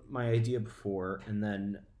about my idea before and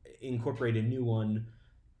then incorporate a new one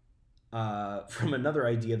from another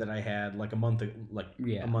idea that I had like a month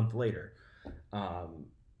later.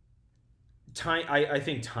 Time, I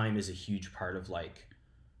think time is a huge part of like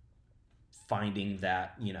finding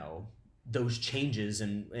that those changes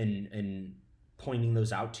and pointing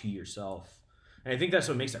those out to yourself. And I think that's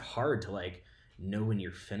what makes it hard to like know when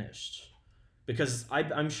you're finished, because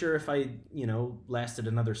I'm sure if I lasted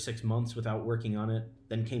another 6 months without working on it,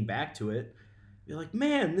 then came back to it, you're like,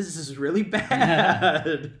 man, this is really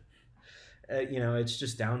bad. It's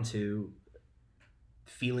just down to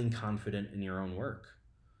feeling confident in your own work,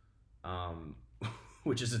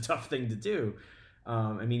 which is a tough thing to do.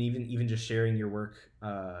 I mean, even just sharing your work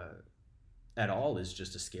at all is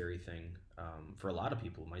just a scary thing for a lot of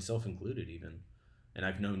people, myself included, even. And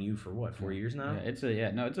I've known you for what, 4 years now?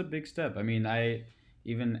 Yeah, it's a big step. I mean,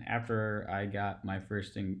 even after I got my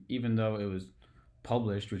first thing, even though it was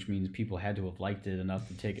published, which means people had to have liked it enough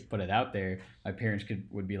to put it out there, my parents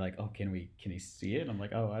would be like, oh, can he see it? And I'm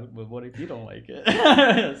like, oh, what if you don't like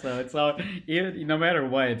it? So it's all, no matter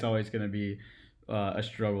what, it's always going to be a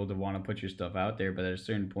struggle to want to put your stuff out there. But at a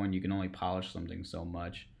certain point, you can only polish something so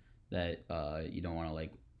much that you don't want to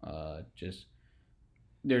like just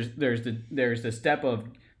there's the step of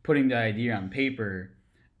putting the idea on paper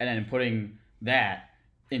and then putting that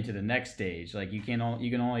into the next stage. Like you can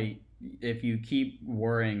only if you keep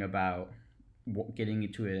worrying about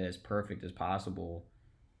getting to it as perfect as possible,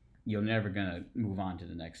 you're never gonna move on to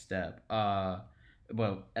the next step.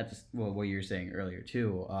 What you were saying earlier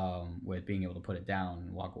too, with being able to put it down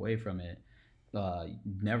and walk away from it,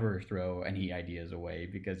 never throw any ideas away,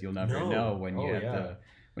 because you'll never know when you have to.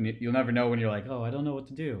 You'll never know when you're like, oh, I don't know what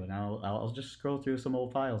to do, and I'll just scroll through some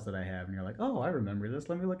old files that I have, and you're like, oh, I remember this.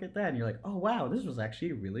 Let me look at that, and you're like, oh wow, this was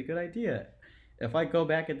actually a really good idea. If I go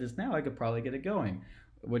back at this now, I could probably get it going,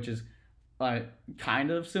 which is kind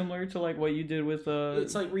of similar to like what you did with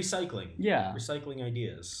it's like recycling. Yeah, recycling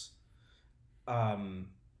ideas. Well,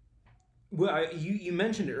 you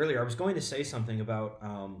mentioned it earlier. I was going to say something about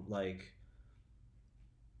like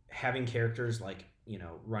having characters like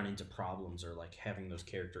run into problems, or like having those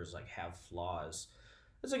characters like have flaws.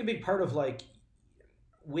 That's like a big part of like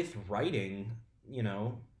with writing.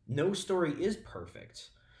 No story is perfect.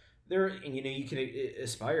 You can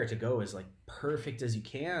aspire to go as like perfect as you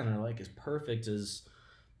can, or like as perfect as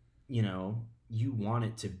you want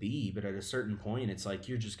it to be, but at a certain point it's like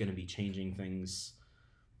you're just going to be changing things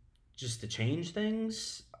just to change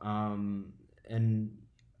things. And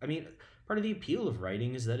I mean, part of the appeal of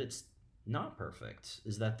writing is that it's not perfect,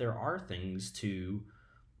 is that there are things to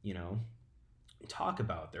talk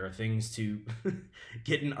about. There are things to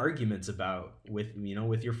get in arguments about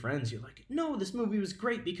with your friends. You're like, no, this movie was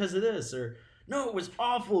great because of this, or no, it was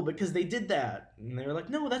awful because they did that, and they're like,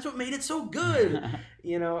 no, that's what made it so good.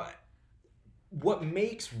 What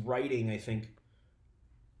makes writing, I think,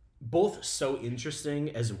 both so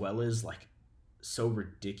interesting as well as like so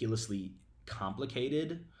ridiculously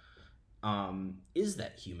complicated, is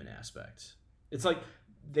that human aspect. It's like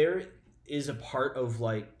there is a part of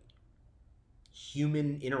like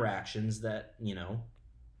human interactions that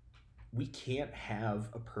we can't have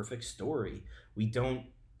a perfect story. We don't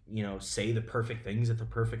say the perfect things at the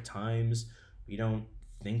perfect times. We don't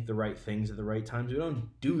think the right things at the right times. We don't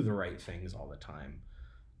do the right things all the time.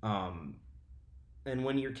 And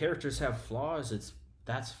when your characters have flaws,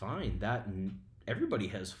 that's fine. That everybody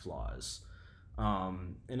has flaws.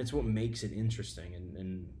 And it's what makes it interesting,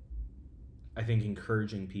 and I think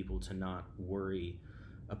encouraging people to not worry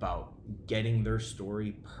about getting their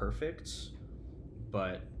story perfect,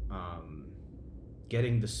 but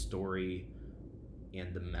getting the story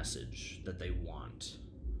and the message that they want,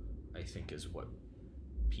 I think, is what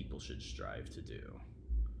people should strive to do.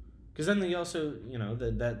 Because then they also,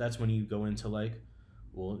 that's when you go into like,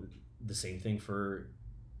 well, the same thing for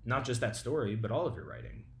not just that story, but all of your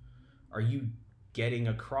writing. Are you getting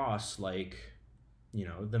across like,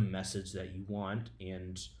 the message that you want,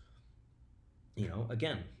 and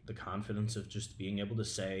again, the confidence of just being able to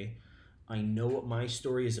say, I know what my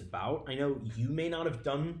story is about. I know you may not have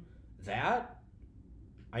done that.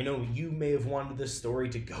 I know you may have wanted this story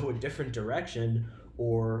to go a different direction,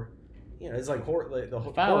 or it's like horror. Like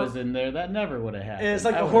if I was in there, that never would have happened. It's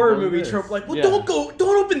like the horror movie trope. Like, well, don't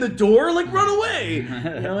open the door. Like, run away.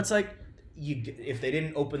 It's like if they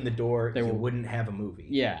didn't open the door, you wouldn't have a movie.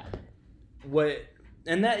 Yeah.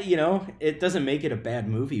 And that it doesn't make it a bad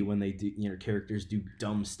movie when they do characters do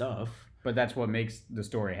dumb stuff. But that's what makes the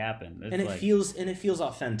story happen. It's and it feels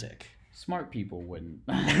authentic. Smart people wouldn't.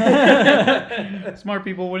 Smart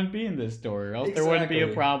people wouldn't be in this story, or else there wouldn't be a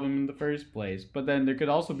problem in the first place. But then there could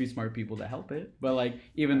also be smart people to help it. But like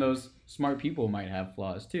even those smart people might have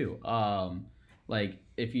flaws too. Like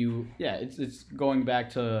if you it's going back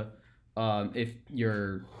to if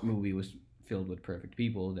your movie was filled with perfect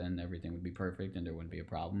people, then everything would be perfect and there wouldn't be a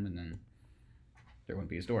problem, and then there wouldn't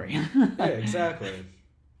be a story. Yeah, exactly.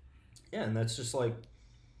 Yeah, and that's just like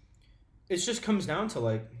it just comes down to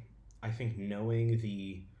like I think knowing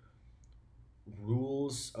the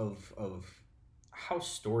rules of how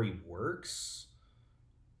story works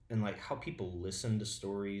and like how people listen to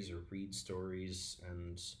stories or read stories,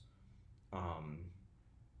 and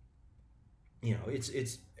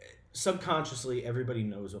it's subconsciously everybody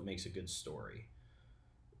knows what makes a good story.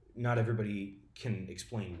 Not everybody can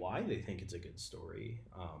explain why they think it's a good story.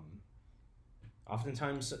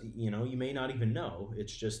 Oftentimes, you may not even know.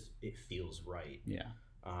 It's just it feels right. Yeah.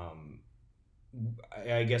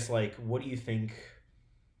 I guess, like, what do you think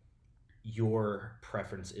your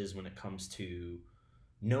preference is when it comes to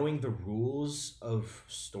knowing the rules of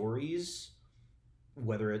stories,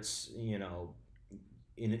 whether it's,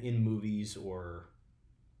 in movies or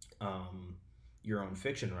your own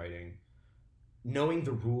fiction writing, knowing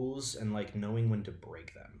the rules and, like, knowing when to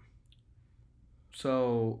break them?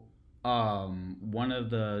 So, one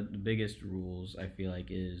of the biggest rules I feel like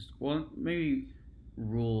is, well, maybe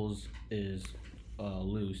rules is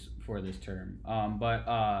loose for this term, but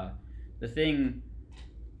the thing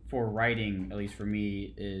for writing, at least for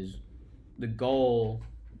me, is the goal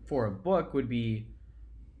for a book would be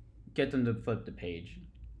get them to flip the page,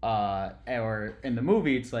 or in the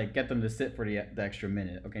movie it's like get them to sit for the extra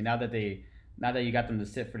minute. Okay, now that you got them to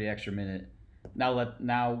sit for the extra minute, now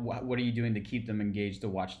what are you doing to keep them engaged to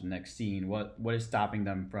watch the next scene? What is stopping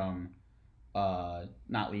them from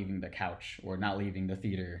not leaving the couch or not leaving the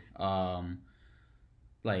theater?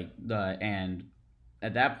 And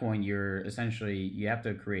at that point you have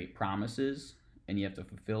to create promises and you have to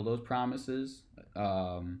fulfill those promises.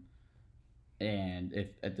 And if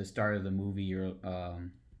at the start of the movie you're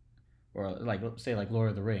or like say like Lord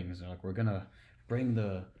of the Rings, like we're gonna bring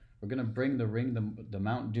the ring, the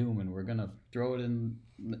Mount Doom, and we're gonna throw it in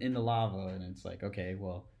the lava, and it's like, okay,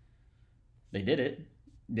 well, they did it.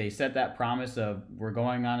 They set that promise of we're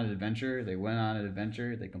going on an adventure. They went on an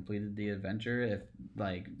adventure. They completed the adventure.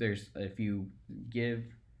 If you give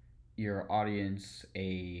your audience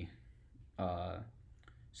a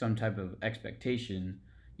some type of expectation,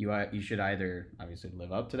 you should either obviously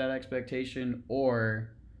live up to that expectation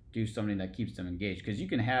or do something that keeps them engaged. Because you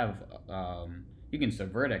can have you can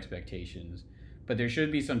subvert expectations, but there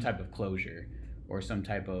should be some type of closure or some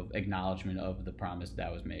type of acknowledgement of the promise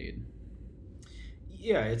that was made.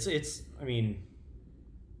 Yeah, it's I mean,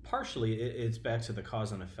 partially it's back to the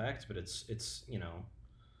cause and effect, but it's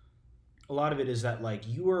a lot of it is that like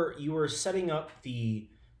you are setting up the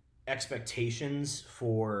expectations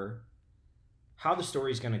for how the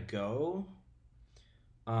story's going to go.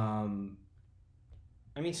 I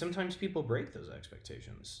mean, sometimes people break those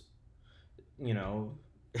expectations.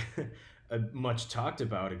 A much talked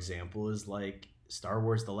about example is like Star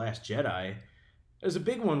Wars The Last Jedi. There's a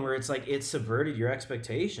big one where it's like it subverted your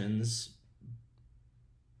expectations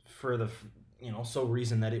for the sole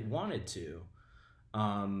reason that it wanted to.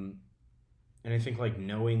 And I think like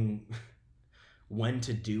knowing when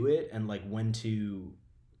to do it and like when to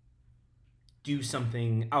do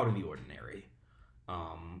something out of the ordinary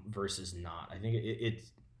versus not. I think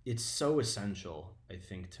it's so essential, I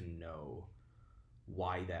think, to know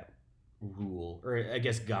why that rule, or I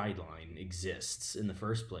guess guideline, exists in the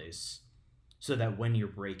first place, so that when you're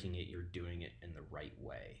breaking it, you're doing it in the right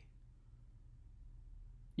way.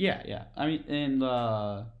 Yeah. I mean, and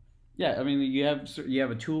you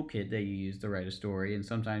have a toolkit that you use to write a story, and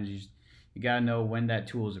sometimes you gotta know when that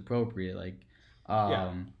tool is appropriate. Like,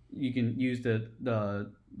 you can use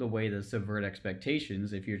the way to subvert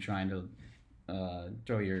expectations if you're trying to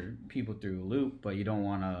throw your people through a loop, but you don't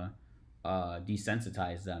want to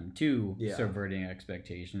desensitize them to subverting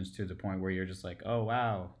expectations to the point where you're just like, oh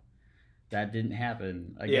wow, that didn't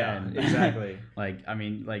happen again. Yeah, exactly. I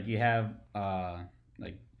mean, you have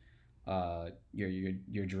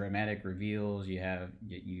your dramatic reveals.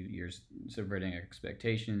 You're subverting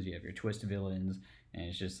expectations. You have your twist villains, and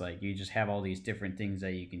it's just like you just have all these different things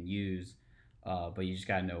that you can use, but you just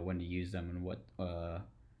gotta know when to use them and what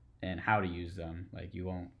and how to use them. Like you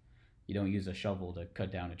don't use a shovel to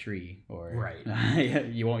cut down a tree, or right.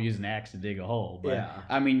 You won't use an axe to dig a hole. But Yeah.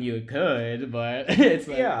 I mean, you could, but it's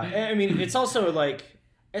like, yeah. I mean, it's also like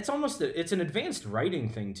it's it's an advanced writing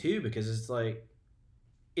thing too, because it's like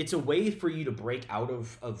it's a way for you to break out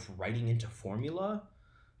of writing into formula.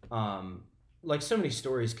 Like so many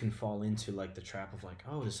stories can fall into like the trap of like,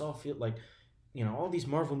 oh, this all feel like, all these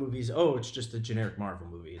Marvel movies. Oh, it's just a generic Marvel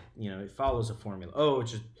movie. It follows a formula. Oh,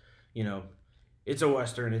 it's just, it's a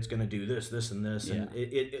Western. It's going to do this, this, and this. Yeah. And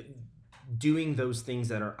it doing those things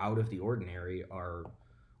that are out of the ordinary are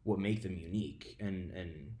what make them unique.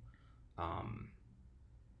 And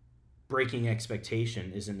breaking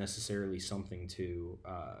expectation isn't necessarily something to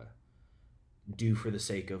do for the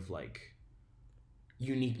sake of like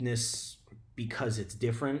uniqueness because it's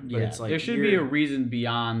different. But it's like there should be a reason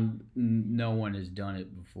beyond no one has done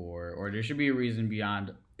it before, or there should be a reason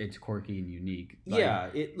beyond it's quirky and unique.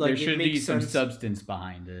 There should be some substance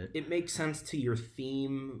behind it. It makes sense to your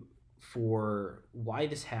theme for why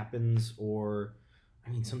this happens, or I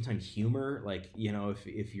mean sometimes humor, like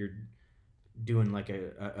if you're doing like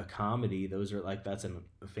a comedy, those are like that's a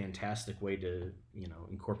fantastic way to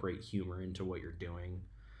incorporate humor into what you're doing,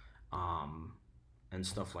 and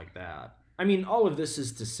stuff like that. I mean, all of this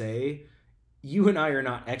is to say you and I are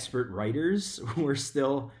not expert writers. We're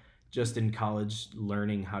still just in college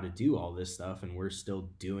learning how to do all this stuff, and we're still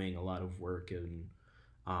doing a lot of work and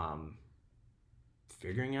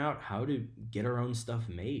figuring out how to get our own stuff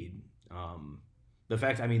made. The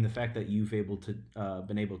fact that you've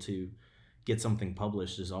been able to get something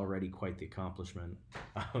published is already quite the accomplishment,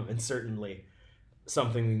 and certainly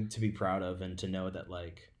something to be proud of, and to know that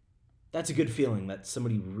like that's a good feeling that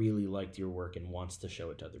somebody really liked your work and wants to show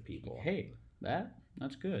it to other people. Hey,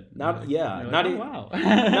 that's good. Not wow.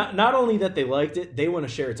 not only that they liked it, they want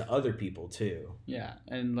to share it to other people too. Yeah,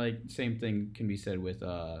 and like same thing can be said with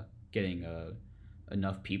getting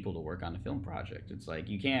enough people to work on a film project. It's like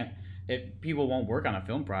if people won't work on a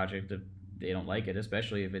film project if they don't like it,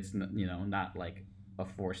 especially if it's not like a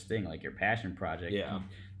forced thing, like your passion project. Yeah,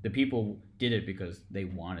 the people did it because they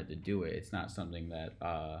wanted to do it. It's not something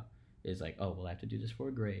that is like, oh, we'll have to do this for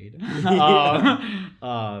a grade.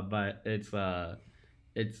 But it's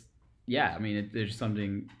I mean, there's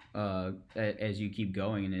something as you keep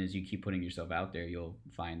going and as you keep putting yourself out there, you'll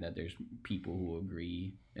find that there's people who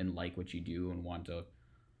agree and like what you do and want to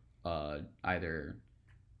either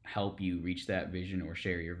help you reach that vision or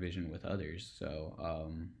share your vision with others. So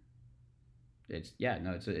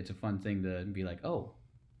it's a fun thing to be like, oh,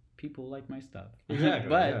 people like my stuff. Exactly.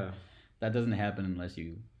 But that doesn't happen unless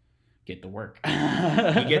you get the work.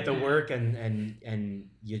 You get the work and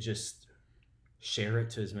you just share it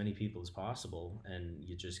to as many people as possible, and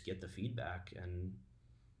you just get the feedback, and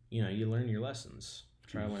you learn your lessons,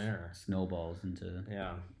 trial and error, snowballs into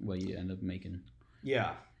what you end up making.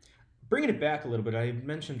 Yeah. Bringing it back a little bit, I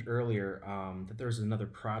mentioned earlier that there's another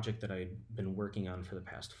project that I'd been working on for the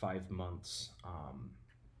past 5 months.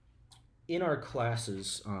 In our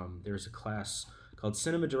classes, there's a class called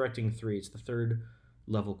Cinema Directing 3. It's the third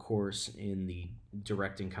level course in the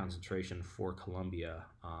directing concentration for Columbia.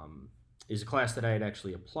 Is a class that I had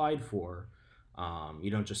actually applied for. You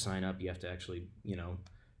don't just sign up, you have to actually,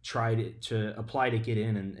 try to apply to get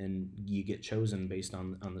in, and you get chosen based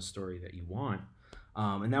on the story that you want.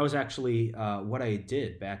 And that was actually what I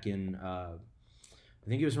did back in, I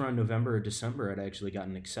think it was around November or December. I'd actually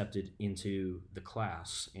gotten accepted into the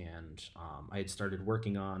class, and I had started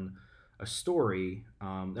working on a story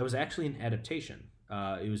that was actually an adaptation.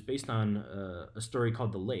 It was based on a story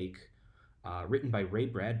called The Lake, written by Ray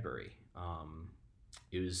Bradbury.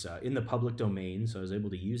 It was in the public domain, so I was able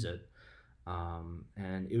to use it.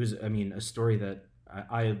 And it was, a story that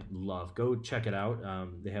I love. Go check it out.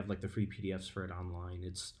 They have like the free PDFs for it online.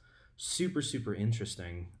 It's super, super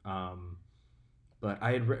interesting. But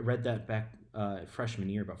I had read that back freshman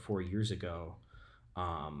year about 4 years ago.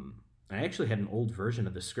 I actually had an old version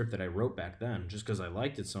of the script that I wrote back then just because I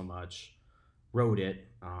liked it so much. Wrote it,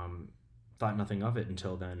 thought nothing of it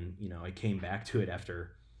until then. I came back to it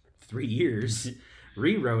after 3 years,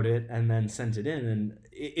 rewrote it, and then sent it in. And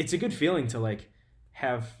it's a good feeling to like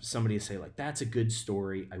have somebody say like, that's a good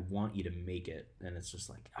story, I want you to make it. And it's just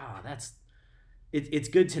like, it's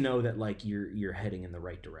good to know that like you're heading in the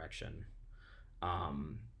right direction.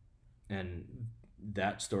 And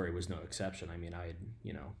that story was no exception. I mean,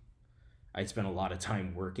 I'd spent a lot of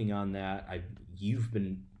time working on that. You've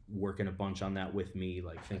been working a bunch on that with me,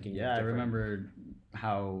 like thinking. Yeah, I remember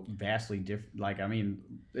how vastly different. Like, I mean,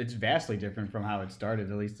 it's vastly different from how it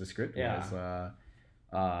started. At least the script was.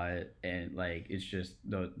 And like it's just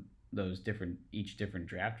those different. Each different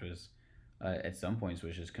draft was, at some points,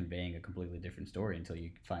 was just conveying a completely different story until you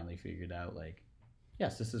finally figured out, like,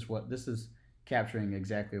 yes, this is capturing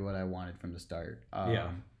exactly what I wanted from the start.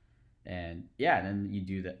 And then you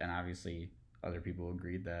do that, and obviously other people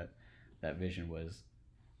agreed that vision was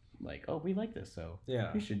like, oh, we like this, so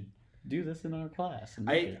we should do this in our class.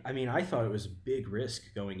 I mean, I thought it was a big risk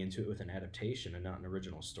going into it with an adaptation and not an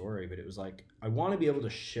original story, but it was like, I want to be able to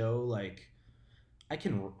show, like, I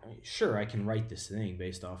can write this thing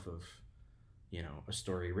based off of, a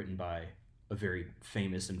story written by a very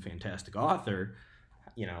famous and fantastic author.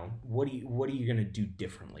 What are you going to do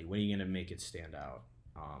differently? What are you going to make it stand out?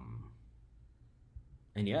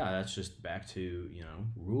 And that's just back to,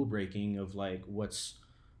 rule breaking of like, what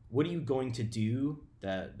are you going to do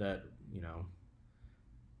that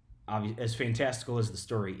as fantastical as the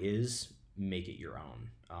story is, make it your own.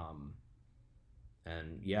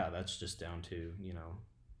 And that's just down to,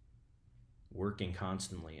 working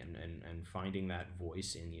constantly and finding that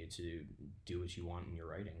voice in you to do what you want in your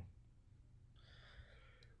writing.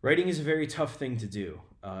 Writing is a very tough thing to do.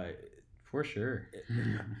 For sure.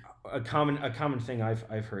 A common thing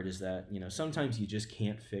I've heard is that, sometimes you just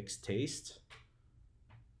can't fix taste.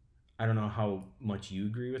 I don't know how much you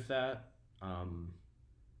agree with that.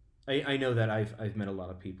 I know that I've met a lot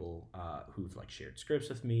of people who've like shared scripts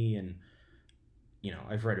with me, and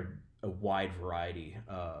I've read a wide variety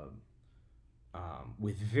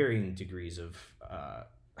with varying degrees of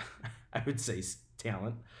I would say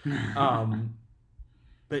talent.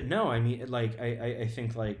 But no, I mean, like, I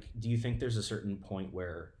think, like, do you think there's a certain point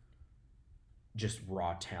where just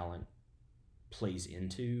raw talent plays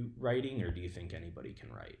into writing, or do you think anybody can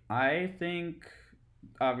write? I think,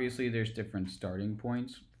 obviously, there's different starting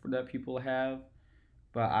points that people have,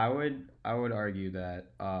 but I would argue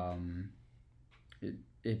that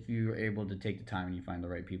if you're able to take the time and you find the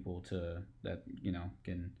right people that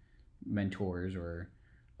can mentors or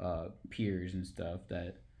peers and stuff,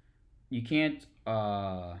 that you can't.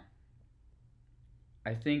 I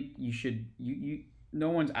think you should. You no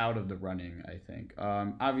one's out of the running. I think.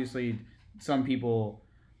 Obviously, some people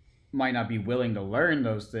might not be willing to learn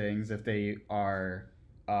those things if they are.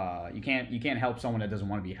 You can't help someone that doesn't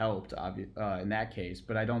want to be helped. In that case,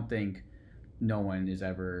 but I don't think no one is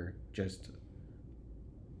ever just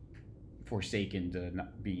forsaken to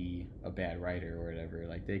not be a bad writer or whatever.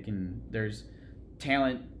 Like, there's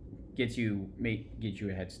talent get you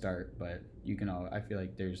a head start, but you can I feel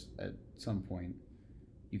like there's at some point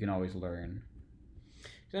you can always learn.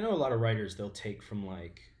 I know a lot of writers, they'll take from,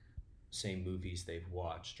 like, say, movies they've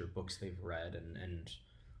watched or books they've read, and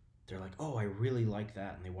they're like, oh, I really like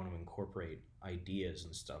that, and they want to incorporate ideas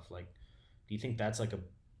and stuff. Like, do you think that's like a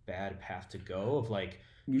bad path to go, of like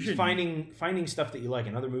finding stuff that you like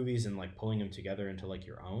in other movies and like pulling them together into like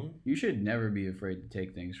your own? You should never be afraid to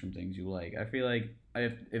take things from things you like. I feel like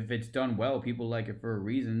if it's done well, people like it for a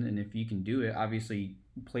reason, and if you can do it, obviously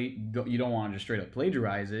you don't want to just straight up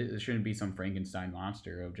plagiarize it. It shouldn't be some Frankenstein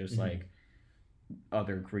monster of just like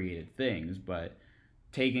other created things, but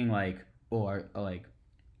taking like,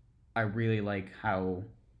 I really like how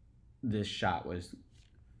this shot was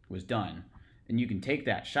done, and you can take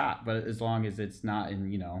that shot, but as long as it's not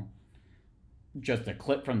in just a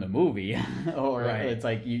clip from the movie, or it's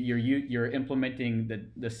like you're implementing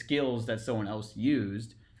the skills that someone else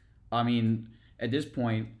used. I mean, at this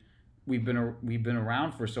point, we've been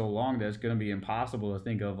around for so long that it's going to be impossible to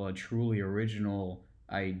think of a truly original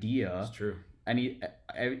idea. That's true.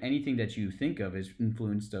 Anything that you think of is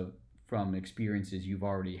influenced from experiences you've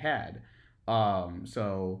already had.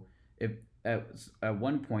 So if at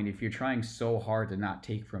one point, if you're trying so hard to not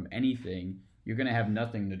take from anything, you're going to have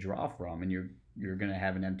nothing to draw from, and you're going to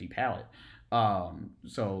have an empty palette.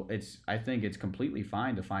 So I think it's completely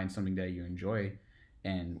fine to find something that you enjoy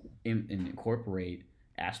and incorporate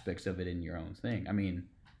aspects of it in your own thing. I mean,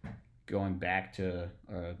 going back to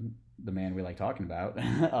the man we like talking about,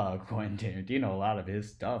 Quentin Tarantino, a lot of his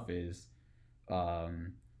stuff is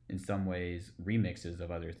in some ways remixes of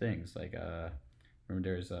other things. Like remember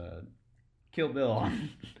there's Kill Bill.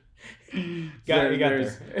 There's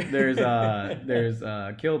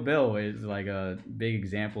Kill Bill is like a big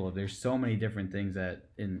example of, there's so many different things that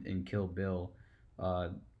in Kill Bill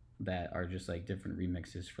that are just like different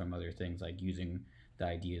remixes from other things, like using the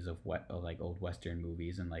ideas of like old Western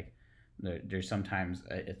movies, and like there's sometimes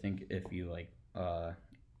I think if you like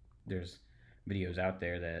there's videos out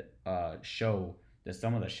there that show that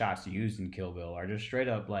some of the shots used in Kill Bill are just straight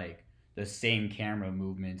up like the same camera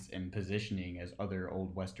movements and positioning as other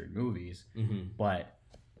old Western movies, but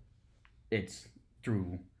it's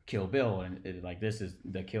through Kill Bill, and like this is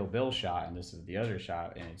the Kill Bill shot and this is the other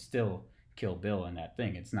shot, and it's still Kill Bill in that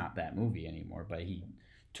thing. It's not that movie anymore, but he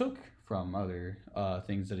took from other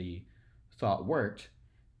things that he thought worked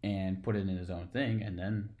and put it in his own thing, and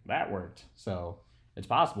then that worked. So it's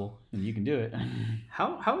possible, and you can do it.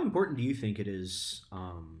 How important do you think it is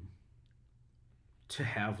to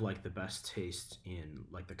have like the best taste in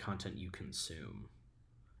like the content you consume,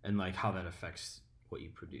 and like how that affects what you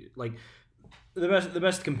produce? Like the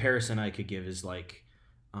best comparison I could give is like,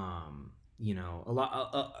 you know, a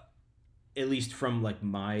lot. At least from like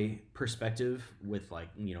my perspective with like,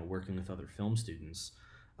 you know, working with other film students,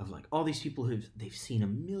 of like all these people they've seen a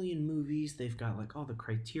million movies, they've got like all the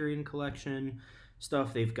Criterion Collection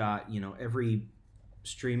stuff, they've got, you know, every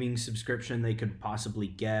streaming subscription they could possibly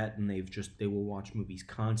get, and they will watch movies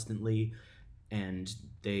constantly, and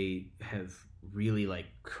they have really like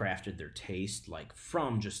crafted their taste like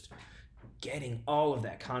from just getting all of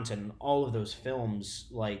that content and all of those films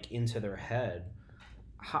like into their head.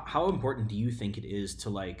 How important do you think it is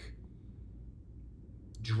to like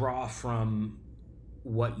draw from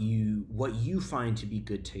what you find to be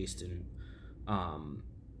good taste in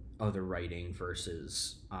other writing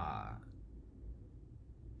versus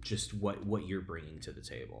just what you're bringing to the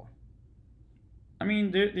table? I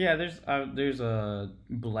mean, there's a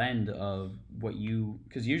blend of what you,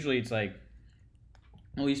 because usually it's like,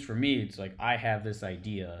 at least for me, it's like I have this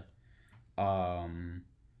idea,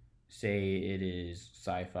 say it is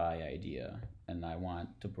sci-fi idea, and I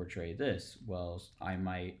want to portray this. Well, I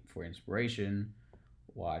might, for inspiration,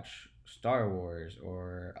 watch Star Wars,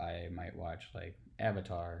 or I might watch like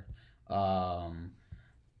Avatar, or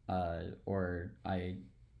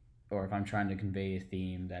if I'm trying to convey a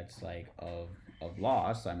theme that's like of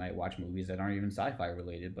loss, I might watch movies that aren't even sci-fi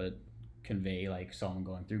related, but convey like someone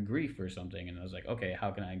going through grief or something. And I was like, okay,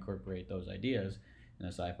 how can I incorporate those ideas in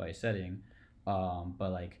a sci-fi setting?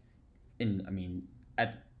 But like,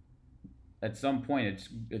 at some point,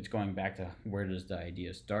 it's going back to where does the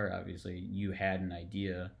idea start? Obviously, you had an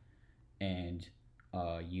idea, and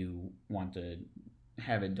you want to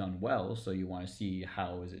have it done well, so you want to see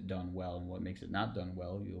how is it done well and what makes it not done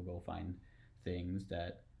well. You'll go find things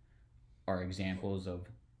that are examples of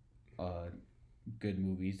good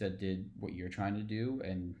movies that did what you're trying to do,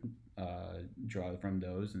 and draw from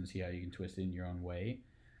those and see how you can twist it in your own way.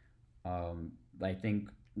 I think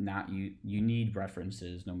you need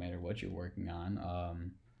references no matter what you're working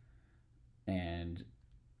on, and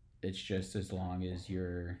it's just as long as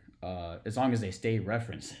they stay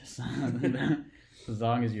references, as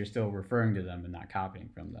long as you're still referring to them and not copying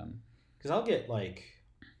from them. Because I'll get like,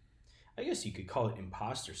 I guess you could call it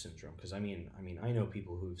imposter syndrome, because I mean I know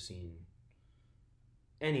people who've seen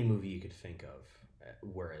any movie you could think of,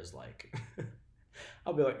 whereas like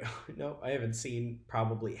I'll be like, oh, no, I haven't seen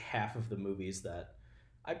probably half of the movies that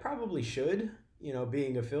I probably should, you know,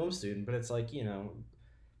 being a film student. But it's like, you know,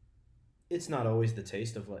 it's not always the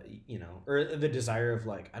taste of like, you know, or the desire of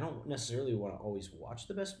like, I don't necessarily want to always watch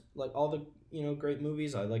the best, like all the, you know, great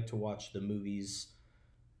movies. I like to watch the movies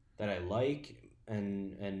that I like,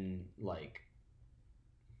 and like,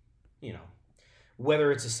 you know,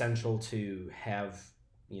 whether it's essential to have,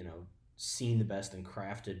 you know, seen the best and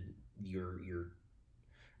crafted your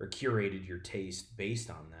or curated your taste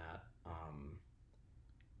based on that.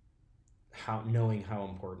 Knowing how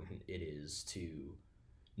important it is to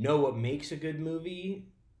know what makes a good movie,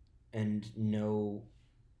 and know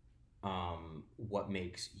what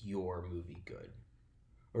makes your movie good,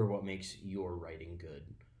 or what makes your writing good,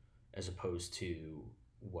 as opposed to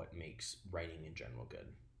what makes writing in general good,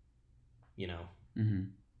 you know? Mm-hmm.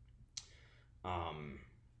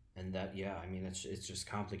 And that, yeah, I mean, it's just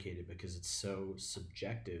complicated because it's so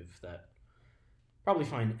subjective that probably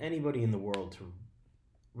find anybody in the world to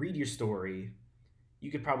read your story, you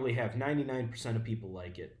could probably have 99% of people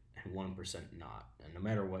like it and 1% not. And no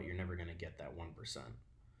matter what, you're never going to get that 1%,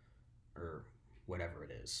 or whatever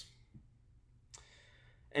it is.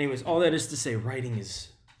 Anyways, all that is to say, writing is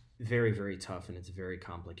very, very tough, and it's very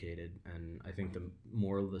complicated. And I think the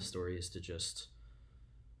moral of the story is to just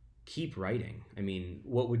keep writing. I mean,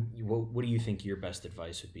 what do you think your best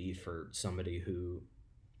advice would be for somebody who,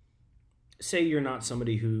 say you're not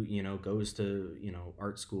somebody who, you know, goes to, you know,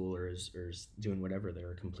 art school or is doing whatever,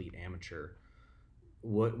 they're a complete amateur.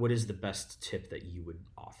 What is the best tip that you would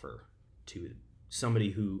offer to somebody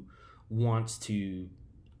who wants to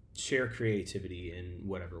share creativity in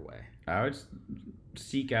whatever way? I would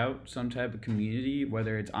seek out some type of community,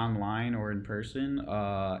 whether it's online or in person.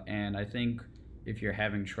 And I think if you're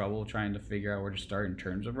having trouble trying to figure out where to start in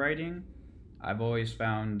terms of writing, I've always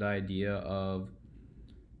found the idea of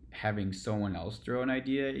having someone else throw an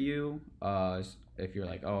idea at you. If you're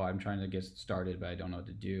like, oh, I'm trying to get started, but I don't know what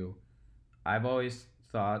to do. I've always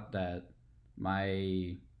thought that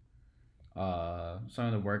my some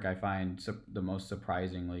of the work I find the most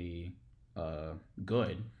surprisingly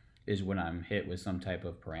good is when I'm hit with some type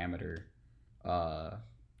of parameter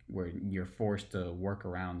where you're forced to work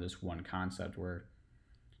around this one concept where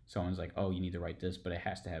someone's like, oh, you need to write this, but it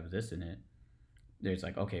has to have this in it. There's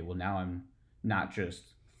like, okay, well, now I'm not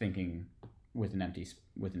just thinking with an empty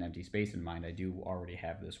space in mind. I do already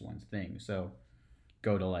have this one thing. So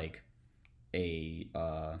go to like a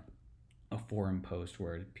forum post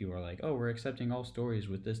where people are like, oh, we're accepting all stories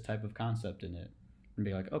with this type of concept in it, and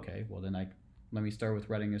be like, okay, well then let me start with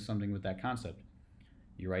writing something with that concept.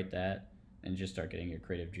 You write that and just start getting your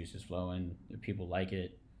creative juices flowing. If people like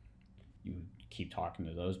it, you keep talking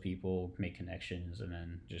to those people, make connections, and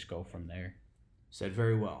then just go from there. Said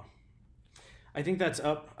very well. I think that's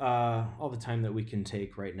up all the time that we can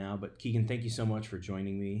take right now. But Keegan, thank you so much for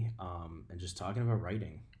joining me and just talking about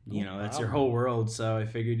writing. That's your whole world, so I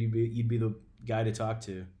figured you'd be the guy to talk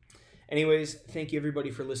to. Anyways, thank you everybody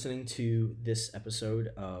for listening to this episode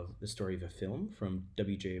of The Story of a Film from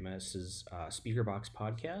WJMS's Speakerbox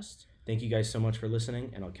podcast. Thank you guys so much for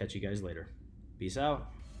listening, and I'll catch you guys later. Peace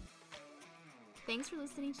out. Thanks for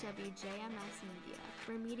listening to WJMS Media,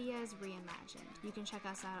 where media is reimagined. You can check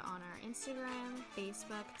us out on our Instagram,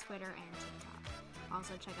 Facebook, Twitter, and TikTok.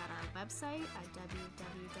 Also check out our website at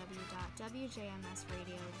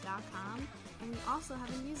www.wjmsradio.com, and we also have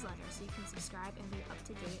a newsletter so you can subscribe and be up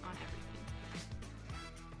to date on everything.